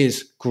country,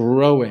 is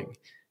growing.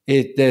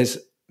 There's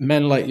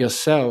men like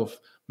yourself,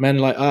 men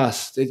like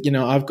us.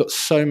 I've got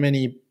so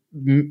many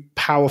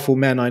powerful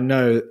men I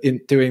know in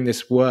doing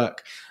this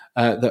work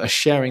that are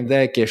sharing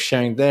their gifts,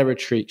 sharing their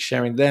retreats,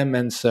 sharing their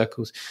men's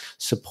circles,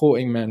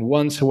 supporting men,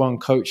 one-to-one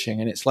coaching.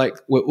 And it's like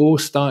we're all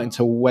starting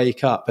to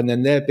wake up, and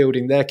then they're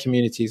building their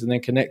communities and then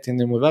connecting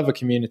them with other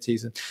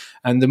communities.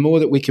 And the more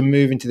that we can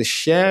move into the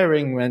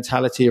sharing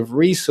mentality of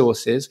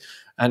resources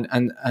and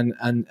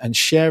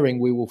sharing,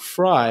 we will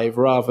thrive,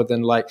 rather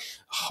than like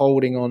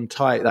holding on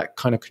tight, that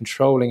kind of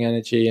controlling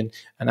energy,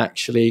 and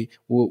actually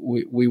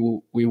we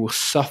will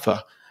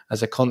suffer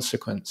as a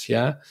consequence.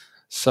 Yeah.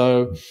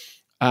 So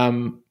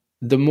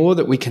the more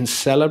that we can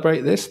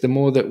celebrate this, the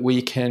more that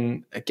we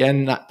can,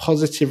 again, that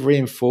positive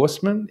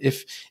reinforcement.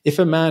 If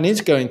a man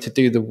is going to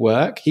do the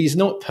work, he's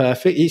not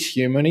perfect, he's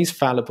human, he's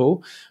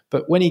fallible,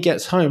 but when he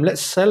gets home,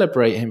 let's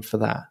celebrate him for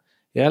that.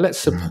 Yeah, let's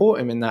support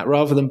him in that,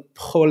 rather than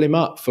pull him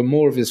up for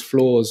more of his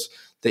flaws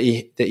that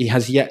he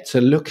has yet to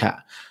look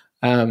at.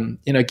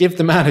 Give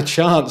the man a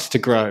chance to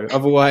grow.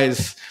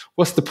 Otherwise,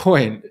 what's the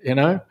point?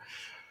 Yeah.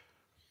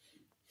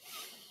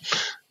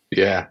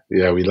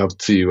 We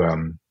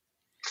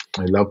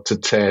love to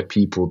tear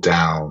people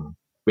down.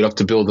 We love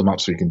to build them up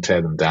so we can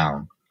tear them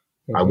down.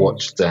 Mm-hmm. I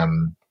watched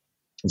the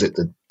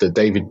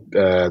David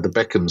the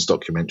Beckham's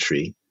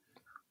documentary,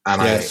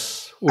 and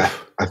yes.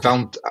 I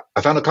found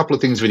a couple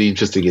of things really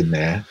interesting in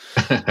there.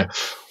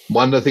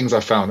 One of the things I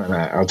found, and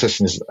I'll test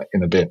this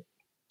in a bit.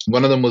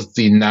 One of them was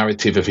the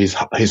narrative of his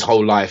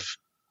whole life,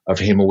 of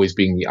him always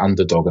being the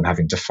underdog and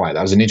having to fight.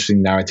 That was an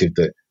interesting narrative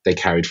that they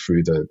carried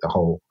through the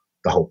whole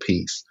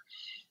piece.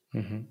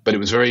 Mm-hmm. But it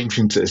was very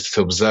interesting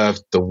to observe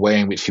the way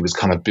in which he was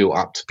kind of built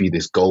up to be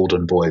this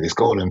golden boy,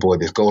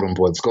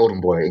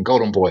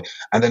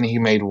 and then he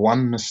made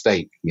one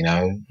mistake.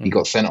 He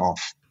got sent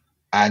off,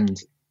 and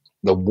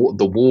the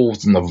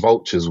wolves and the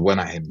vultures went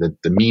at him,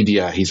 the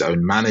media, his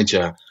own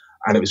manager.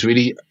 And it was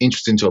really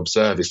interesting to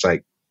observe. It's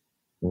like,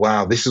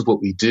 wow, this is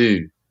what we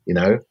do.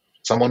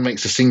 Someone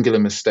makes a singular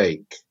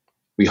mistake,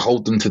 we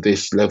hold them to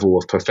this level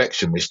of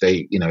perfection, which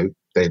they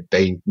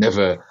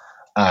never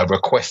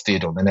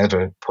requested, or they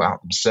never put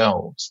out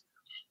themselves.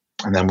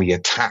 And then we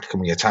attack,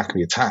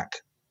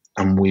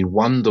 and we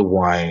wonder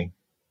why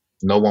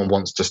no one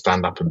wants to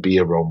stand up and be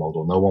a role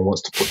model. No one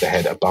wants to put their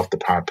head above the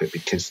parapet,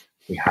 because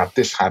we have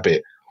this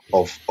habit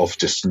of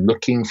just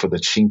looking for the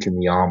chink in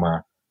the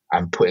armor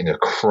and putting a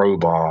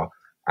crowbar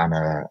and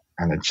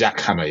a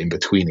jackhammer in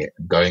between it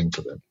and going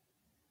for them.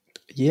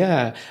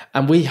 Yeah,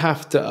 and we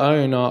have to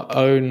own our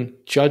own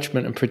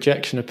judgment and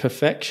projection of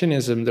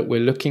perfectionism that we're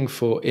looking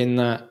for in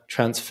that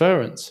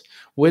transference.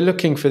 We're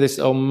looking for this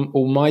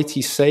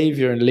almighty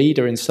savior and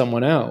leader in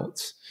someone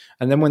else,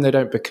 and then when they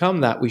don't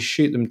become that, we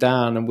shoot them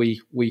down and we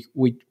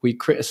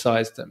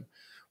criticize them.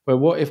 Where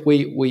what if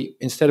we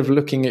instead of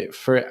looking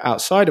for it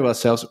outside of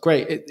ourselves?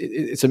 Great,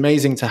 it's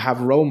amazing to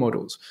have role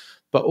models,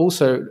 but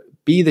also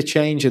be the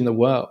change in the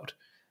world.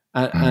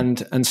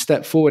 And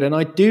step forward. And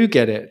I do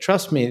get it.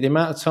 Trust me, the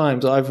amount of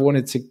times I've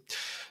wanted to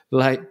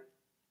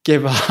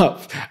give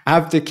up,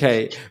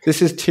 abdicate.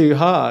 This is too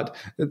hard.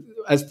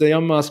 As the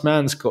Unmasked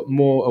Man's got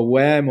more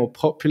aware, more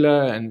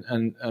popular,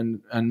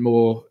 and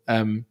more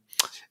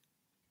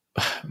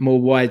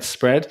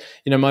widespread.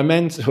 My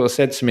mentor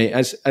said to me,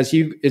 as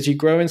you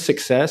grow in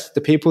success,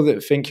 the people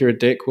that think you're a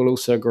dick will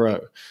also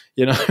grow.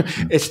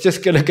 It's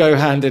just going to go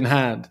hand in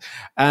hand.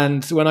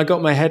 And when I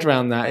got my head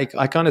around that,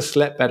 I kind of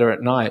slept better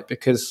at night,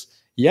 because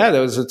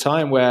there was a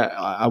time where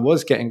I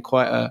was getting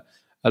quite a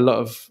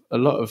lot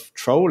of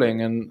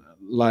trolling, and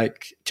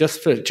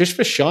just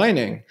for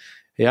shining.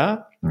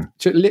 Yeah.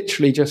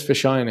 Literally just for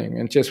shining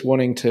and just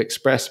wanting to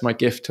express my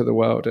gift to the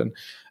world. And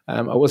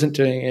I wasn't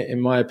doing it, in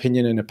my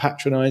opinion, in a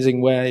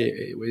patronizing way.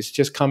 It was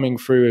just coming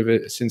through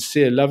with a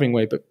sincere, loving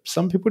way. But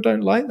some people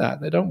don't like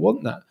that. They don't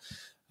want that.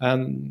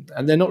 And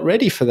they're not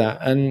ready for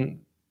that.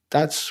 And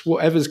that's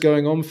whatever's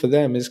going on for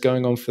them is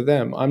going on for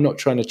them. I'm not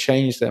trying to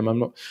change them.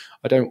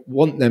 I don't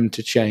want them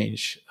to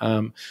change.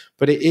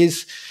 But it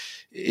is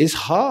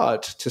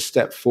hard to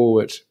step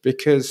forward,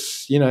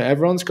 because,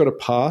 everyone's got a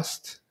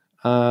past.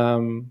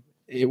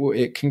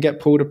 it can get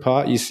pulled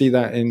apart. You see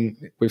that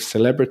with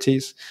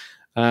celebrities,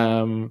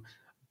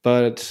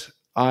 but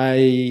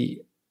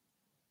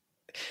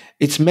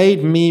it's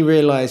made me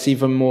realize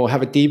even more,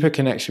 have a deeper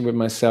connection with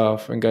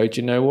myself, and go,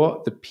 do you know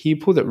what? The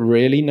people that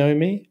really know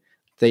me,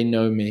 they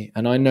know me,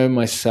 and I know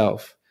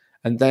myself,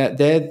 and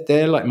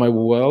they're like my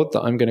world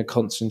that I'm going to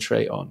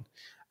concentrate on,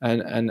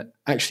 and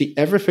actually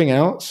everything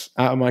else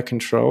out of my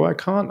control, I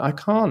can't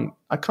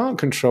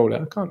control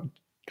it. I can't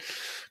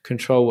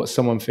control what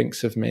someone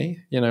thinks of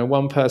me.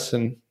 One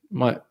person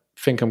might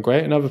think I'm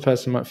great, another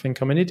person might think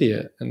I'm an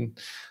idiot, and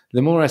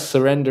the more I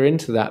surrender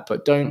into that,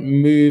 but don't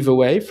move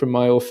away from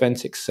my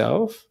authentic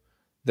self,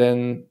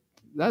 then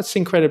that's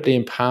incredibly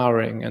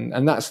empowering.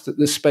 And that's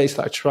the space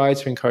that I try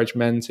to encourage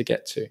men to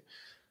get to.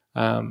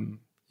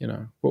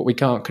 What we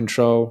can't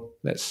control,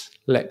 let's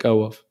let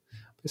go of.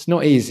 It's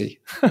not easy.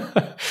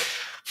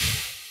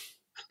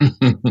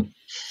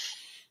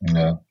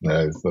 No,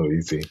 it's not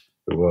easy.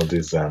 The world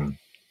is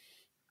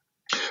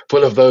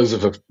full of those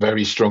with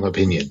very strong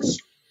opinions.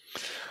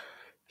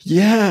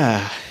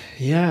 Yeah.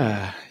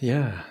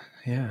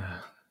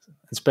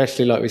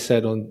 Especially like we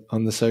said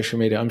on the social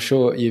media. I'm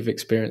sure you've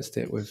experienced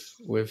it with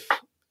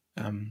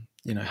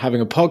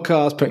having a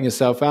podcast, putting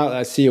yourself out there.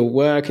 I see your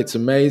work, it's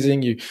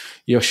amazing.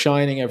 You're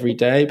shining every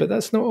day, but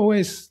that's not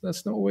always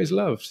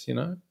loved,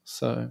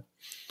 So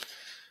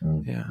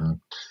yeah.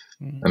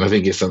 And I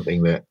think it's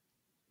something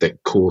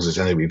that causes,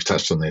 and we've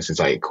touched on this, it's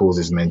like it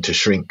causes men to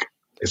shrink.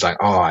 It's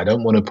like, I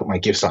don't want to put my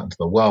gifts out into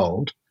the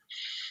world.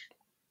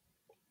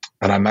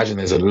 And I imagine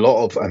there's a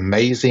lot of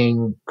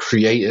amazing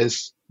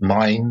creators,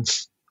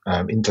 minds,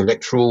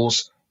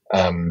 intellectuals,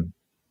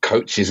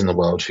 coaches in the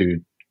world who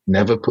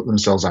never put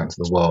themselves out into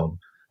the world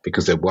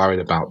because they're worried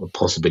about the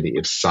possibility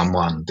of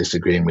someone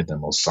disagreeing with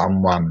them, or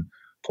someone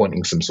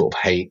pointing some sort of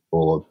hate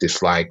or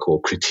dislike or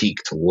critique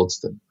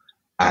towards them.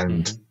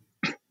 And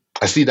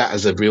I see that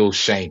as a real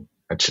shame,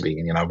 actually.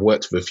 And I've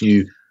worked with a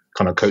few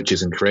kind of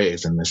coaches and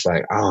creators, and it's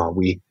like,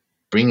 we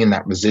bring in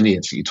that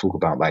resilience that you talk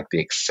about, like the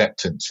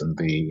acceptance and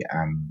the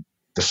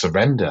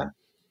surrender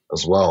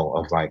as well,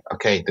 of like,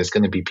 okay, there's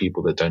going to be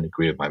people that don't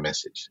agree with my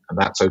message, and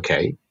that's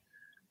okay.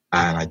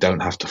 And I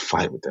don't have to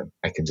fight with them.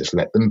 I can just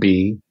let them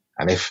be.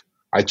 And if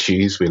I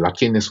choose, we're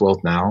lucky in this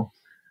world now,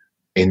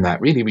 in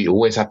that really we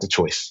always have the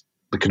choice.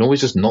 We can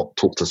always just not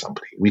talk to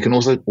somebody. We can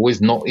also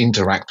always not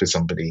interact with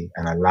somebody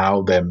and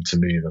allow them to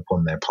move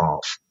upon their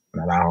path,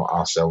 and allow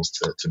ourselves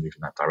to move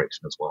in that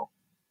direction as well.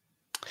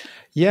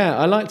 Yeah,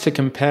 I like to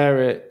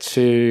compare it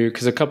to,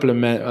 because a couple of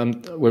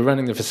men, we're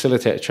running the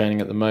facilitator training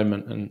at the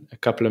moment, and a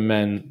couple of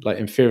men, like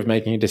in fear of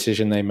making a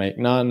decision, they make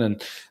none,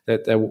 and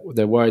they're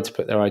worried to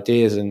put their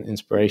ideas and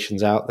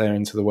inspirations out there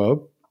into the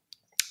world.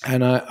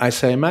 And I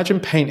say, imagine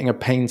painting a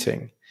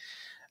painting,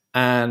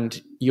 and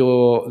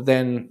you're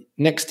then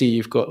next to you,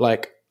 you've got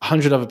like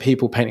 100 other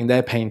people painting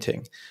their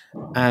painting,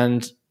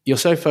 and you're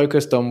so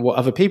focused on what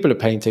other people are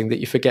painting that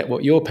you forget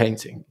what you're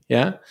painting.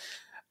 Yeah.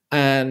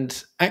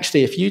 And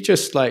actually, if you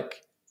just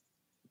like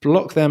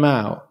block them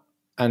out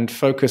and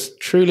focus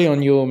truly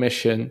on your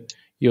mission,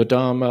 your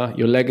dharma,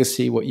 your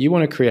legacy, what you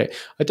want to create.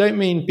 I don't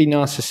mean be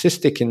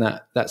narcissistic in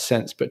that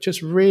sense, but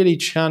just really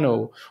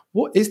channel,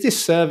 what is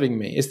this serving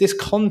me? Is this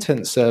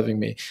content serving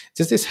me?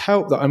 Does this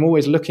help that I'm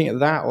always looking at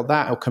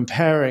that or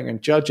comparing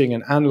and judging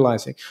and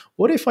analyzing?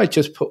 What if I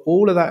just put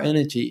all of that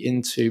energy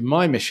into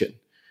my mission?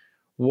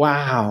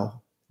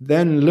 Wow.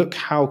 Then look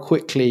how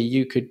quickly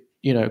you could,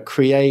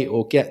 create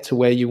or get to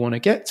where you want to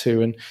get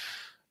to. And,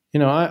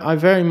 I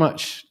very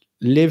much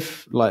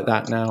live like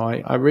that now.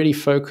 I really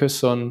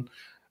focus on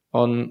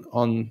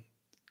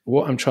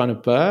what I'm trying to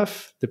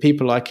birth, the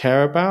people I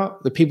care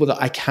about, the people that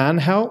I can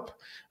help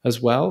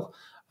as well.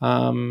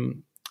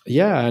 And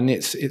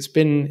it's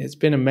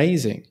been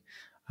amazing.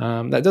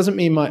 That doesn't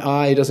mean my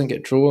eye doesn't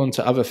get drawn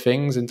to other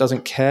things and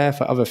doesn't care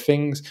for other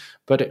things,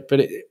 but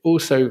it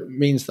also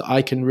means that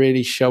I can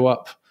really show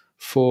up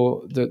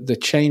for the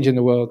change in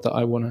the world that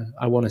I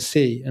want to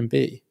see and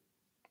be.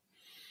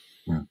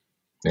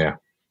 Yeah.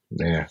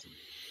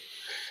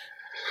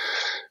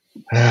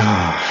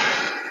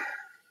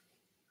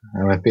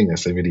 And I think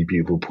that's a really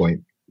beautiful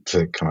point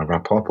to kind of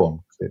wrap up on.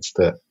 It's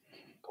the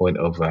point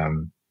of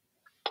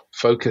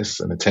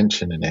focus and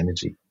attention and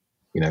energy.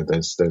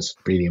 Those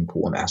really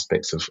important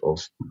aspects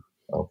of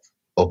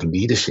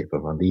leadership,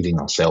 of leading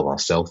ourselves, our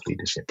self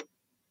leadership.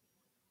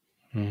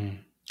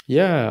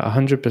 Yeah,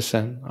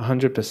 100%.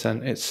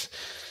 100%. It's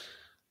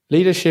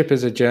leadership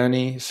is a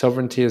journey.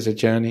 Sovereignty is a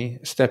journey.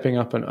 Stepping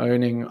up and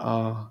owning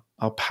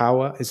our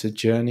power is a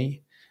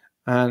journey.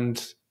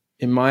 And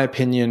in my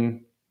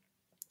opinion,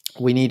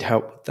 we need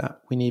help with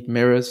that. We need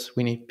mirrors.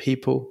 We need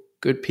people,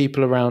 good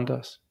people around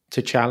us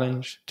to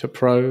challenge, to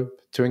probe,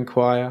 to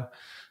inquire,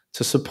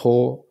 to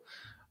support.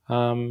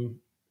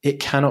 It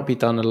cannot be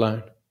done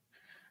alone.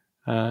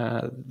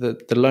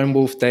 The lone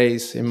wolf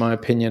days, in my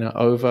opinion, are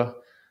over.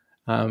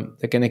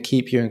 They're going to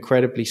keep you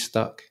incredibly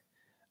stuck.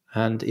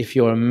 And if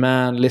you're a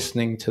man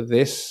listening to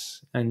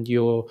this and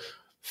you're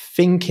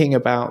thinking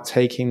about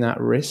taking that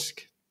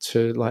risk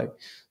to like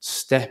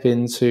step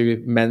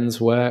into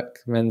men's work,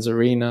 men's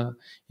arena,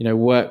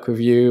 work with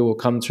you or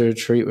come to a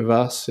retreat with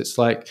us. It's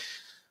like,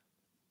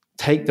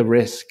 take the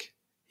risk.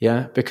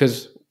 Yeah.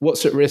 Because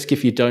what's at risk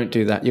if you don't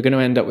do that? You're going to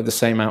end up with the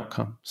same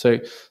outcome. So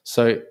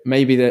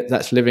maybe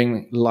that's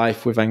living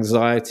life with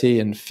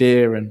anxiety and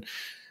fear, and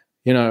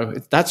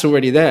that's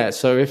already there.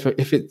 So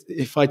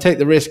if I take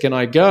the risk and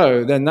I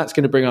go, then that's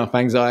going to bring up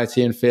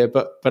anxiety and fear.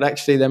 But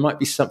actually, there might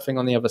be something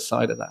on the other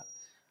side of that,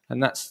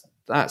 and that's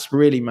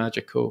really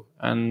magical.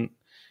 And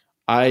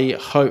I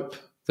hope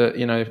that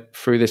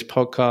through this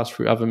podcast,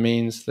 through other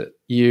means, that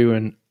you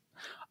and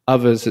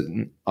others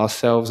and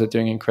ourselves are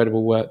doing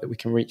incredible work, that we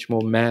can reach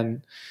more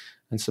men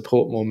and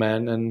support more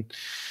men and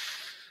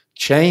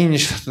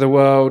change the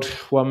world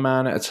one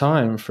man at a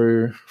time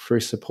through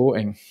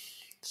supporting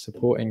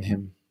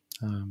him.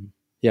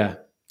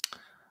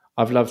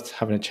 I've loved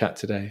having a chat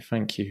today.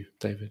 Thank you,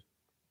 David.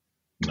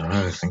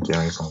 No, thank you,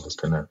 Alexander. It's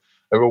been a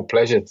real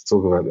pleasure to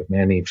talk about the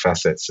many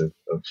facets of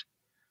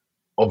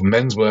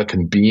men's work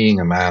and being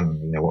a man.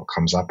 What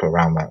comes up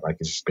around that. Like,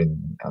 it's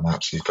been an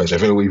absolute pleasure. I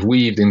feel we've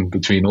weaved in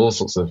between all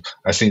sorts of,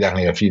 I see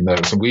definitely a few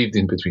notes, and weaved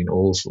in between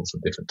all sorts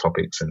of different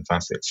topics and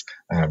facets.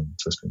 So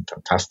it's been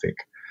fantastic.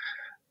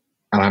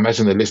 And I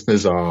imagine the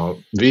listeners are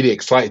really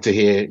excited to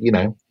hear,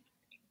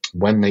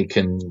 where they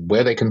can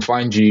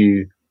find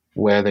you,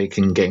 where they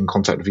can get in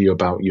contact with you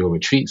about your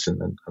retreats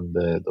and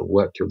the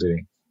work you're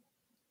doing.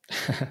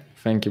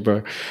 Thank you,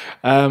 bro.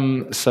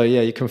 So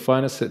you can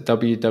find us at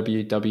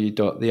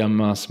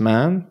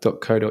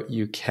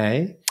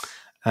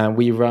www.theunmaskman.co.uk.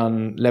 We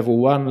run level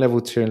 1, level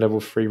 2, and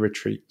level 3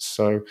 retreats.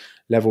 So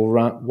level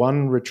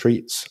 1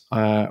 retreats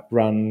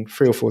run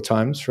 3 or 4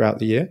 times throughout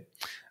the year.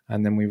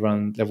 And then we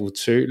run level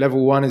 2.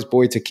 Level 1 is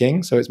boy to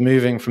king. So it's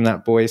moving from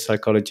that boy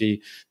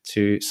psychology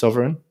to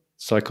sovereign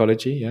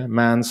psychology,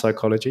 man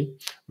psychology,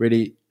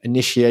 really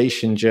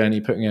initiation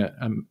journey, putting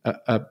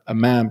a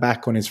man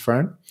back on his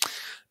throne.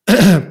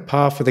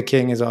 Path for the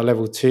King is our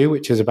level 2,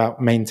 which is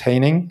about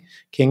maintaining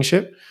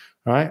kingship.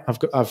 Right?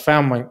 I've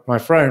found my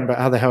throne, but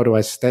how the hell do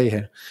I stay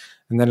here?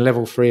 And then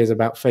level 3 is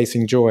about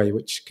facing joy,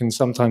 which can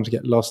sometimes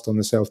get lost on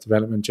the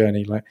self-development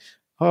journey. Like,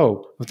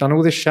 oh, I've done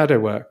all this shadow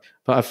work,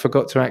 but I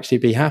forgot to actually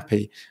be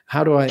happy.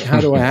 How do I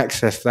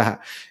access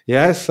that?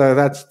 Yeah, so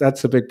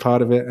that's a big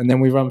part of it. And then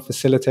we run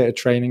facilitator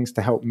trainings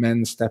to help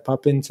men step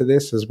up into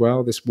this as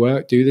well. This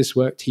work, do this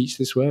work, teach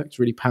this work. It's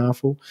really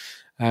powerful.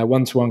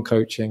 One-to-one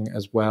coaching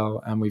as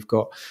well. And we've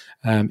got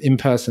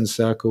in-person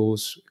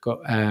circles. We've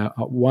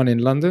got one in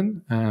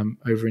London,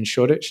 over in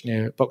Shoreditch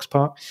near Box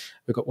Park.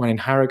 We've got one in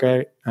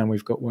Harrogate, and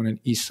we've got one in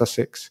East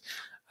Sussex.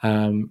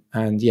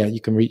 You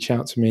can reach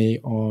out to me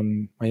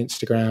on my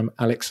Instagram,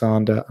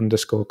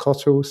 Alexander_Cottle,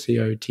 Cottle,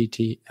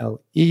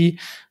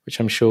 which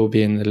I'm sure will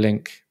be in the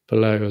link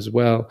below as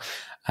well,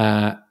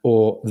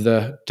 or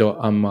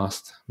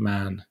the.unmasked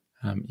man.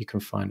 You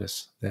can find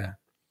us there.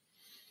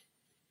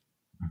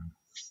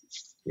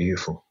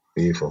 Beautiful.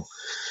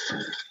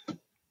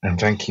 And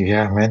thank you,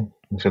 man.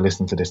 If you're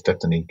listening to this,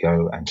 definitely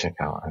go and check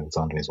out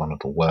Alexander's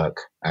wonderful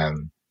work,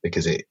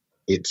 because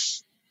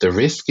it's the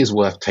risk is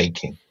worth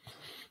taking.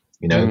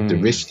 The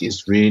risk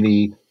is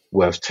really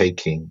worth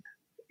taking.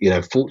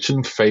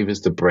 Fortune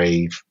favors the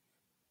brave.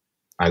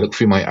 I look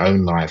through my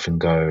own life and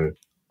go,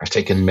 I've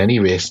taken many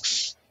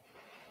risks,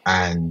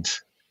 and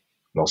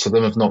lots of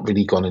them have not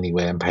really gone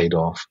anywhere and paid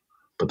off.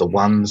 But the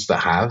ones that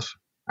have,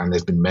 and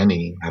there's been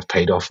many, have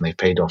paid off, and they've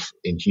paid off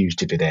in huge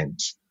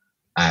dividends.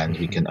 And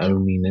we can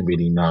only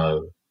really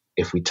know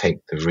if we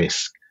take the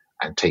risk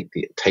and try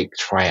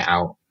it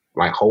out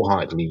like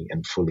wholeheartedly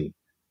and fully,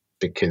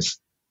 because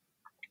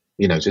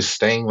just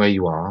staying where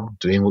you are,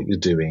 doing what you're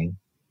doing,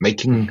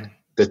 making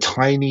the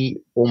tiny,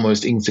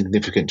 almost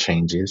insignificant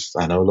changes.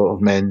 I know a lot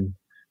of men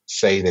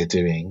say they're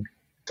doing,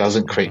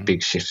 doesn't create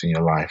big shifts in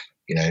your life,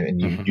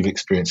 and you've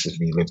experienced this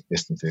when you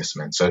listen to this,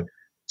 man. So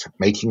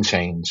making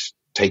change,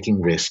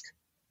 taking risk,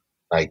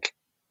 like,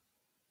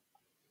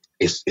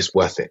 it's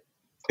worth it.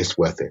 It's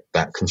worth it.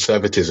 That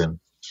conservatism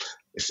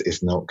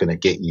is not going to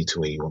get you to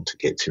where you want to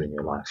get to in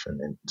your life,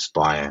 and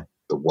inspire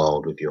the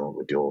world with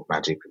your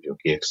magic, with your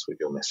gifts, with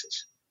your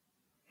message.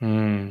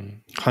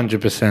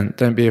 100%.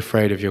 Don't be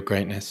afraid of your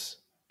greatness.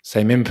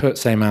 Same input,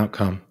 same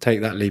outcome.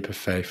 Take that leap of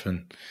faith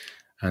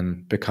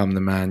and become the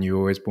man you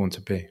were always born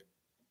to be.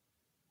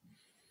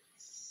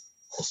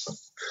 Awesome.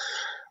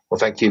 Well,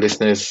 thank you,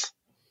 listeners.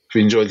 If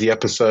you enjoyed the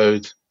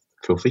episode,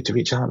 feel free to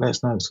reach out and let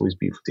us know. It's always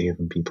beautiful to hear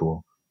from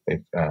people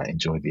who've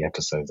enjoyed the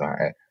episodes.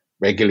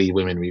 Regularly,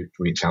 women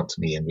reach out to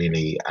me and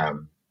really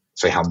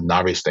say how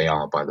nourished they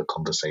are by the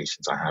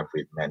conversations I have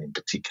with men in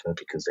particular,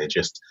 because they're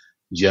just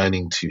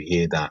yearning to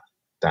hear that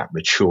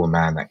mature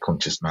man, that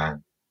conscious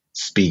man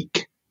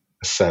speak.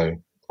 So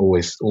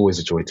always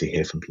a joy to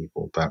hear from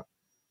people. But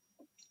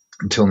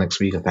until next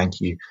week, I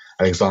thank you,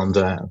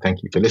 Alexander, and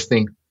thank you for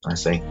listening. I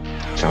say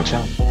ciao.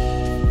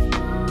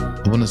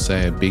 I want to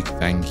say a big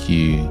thank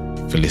you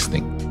for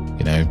listening.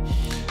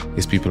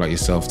 It's people like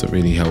yourself that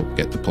really help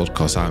get the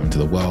podcast out into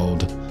the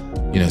world.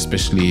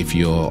 especially if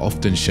you're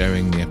often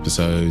sharing the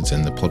episodes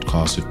and the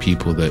podcast with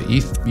people that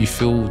you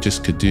feel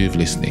just could do with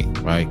listening,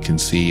 right? Can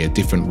see a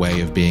different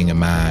way of being a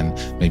man,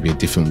 maybe a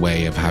different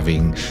way of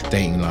having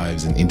dating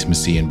lives and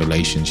intimacy and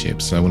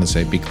relationships. So I want to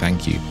say a big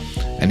thank you.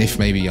 And if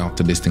maybe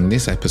after listening to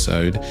this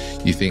episode,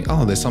 you think,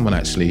 oh, there's someone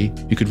actually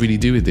who could really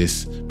do with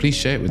this, please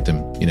share it with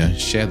them,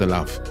 share the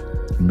love.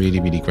 I'm really,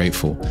 really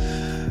grateful.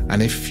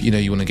 And if,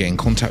 you want to get in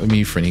contact with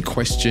me for any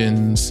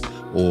questions,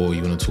 or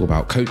you want to talk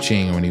about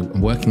coaching or any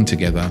working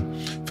together,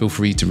 feel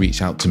free to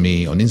reach out to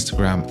me on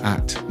Instagram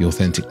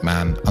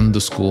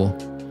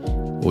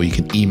 @theauthenticman_, or you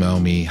can email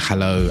me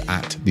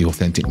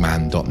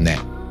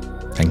hello@theauthenticman.net.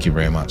 Thank you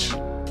very much.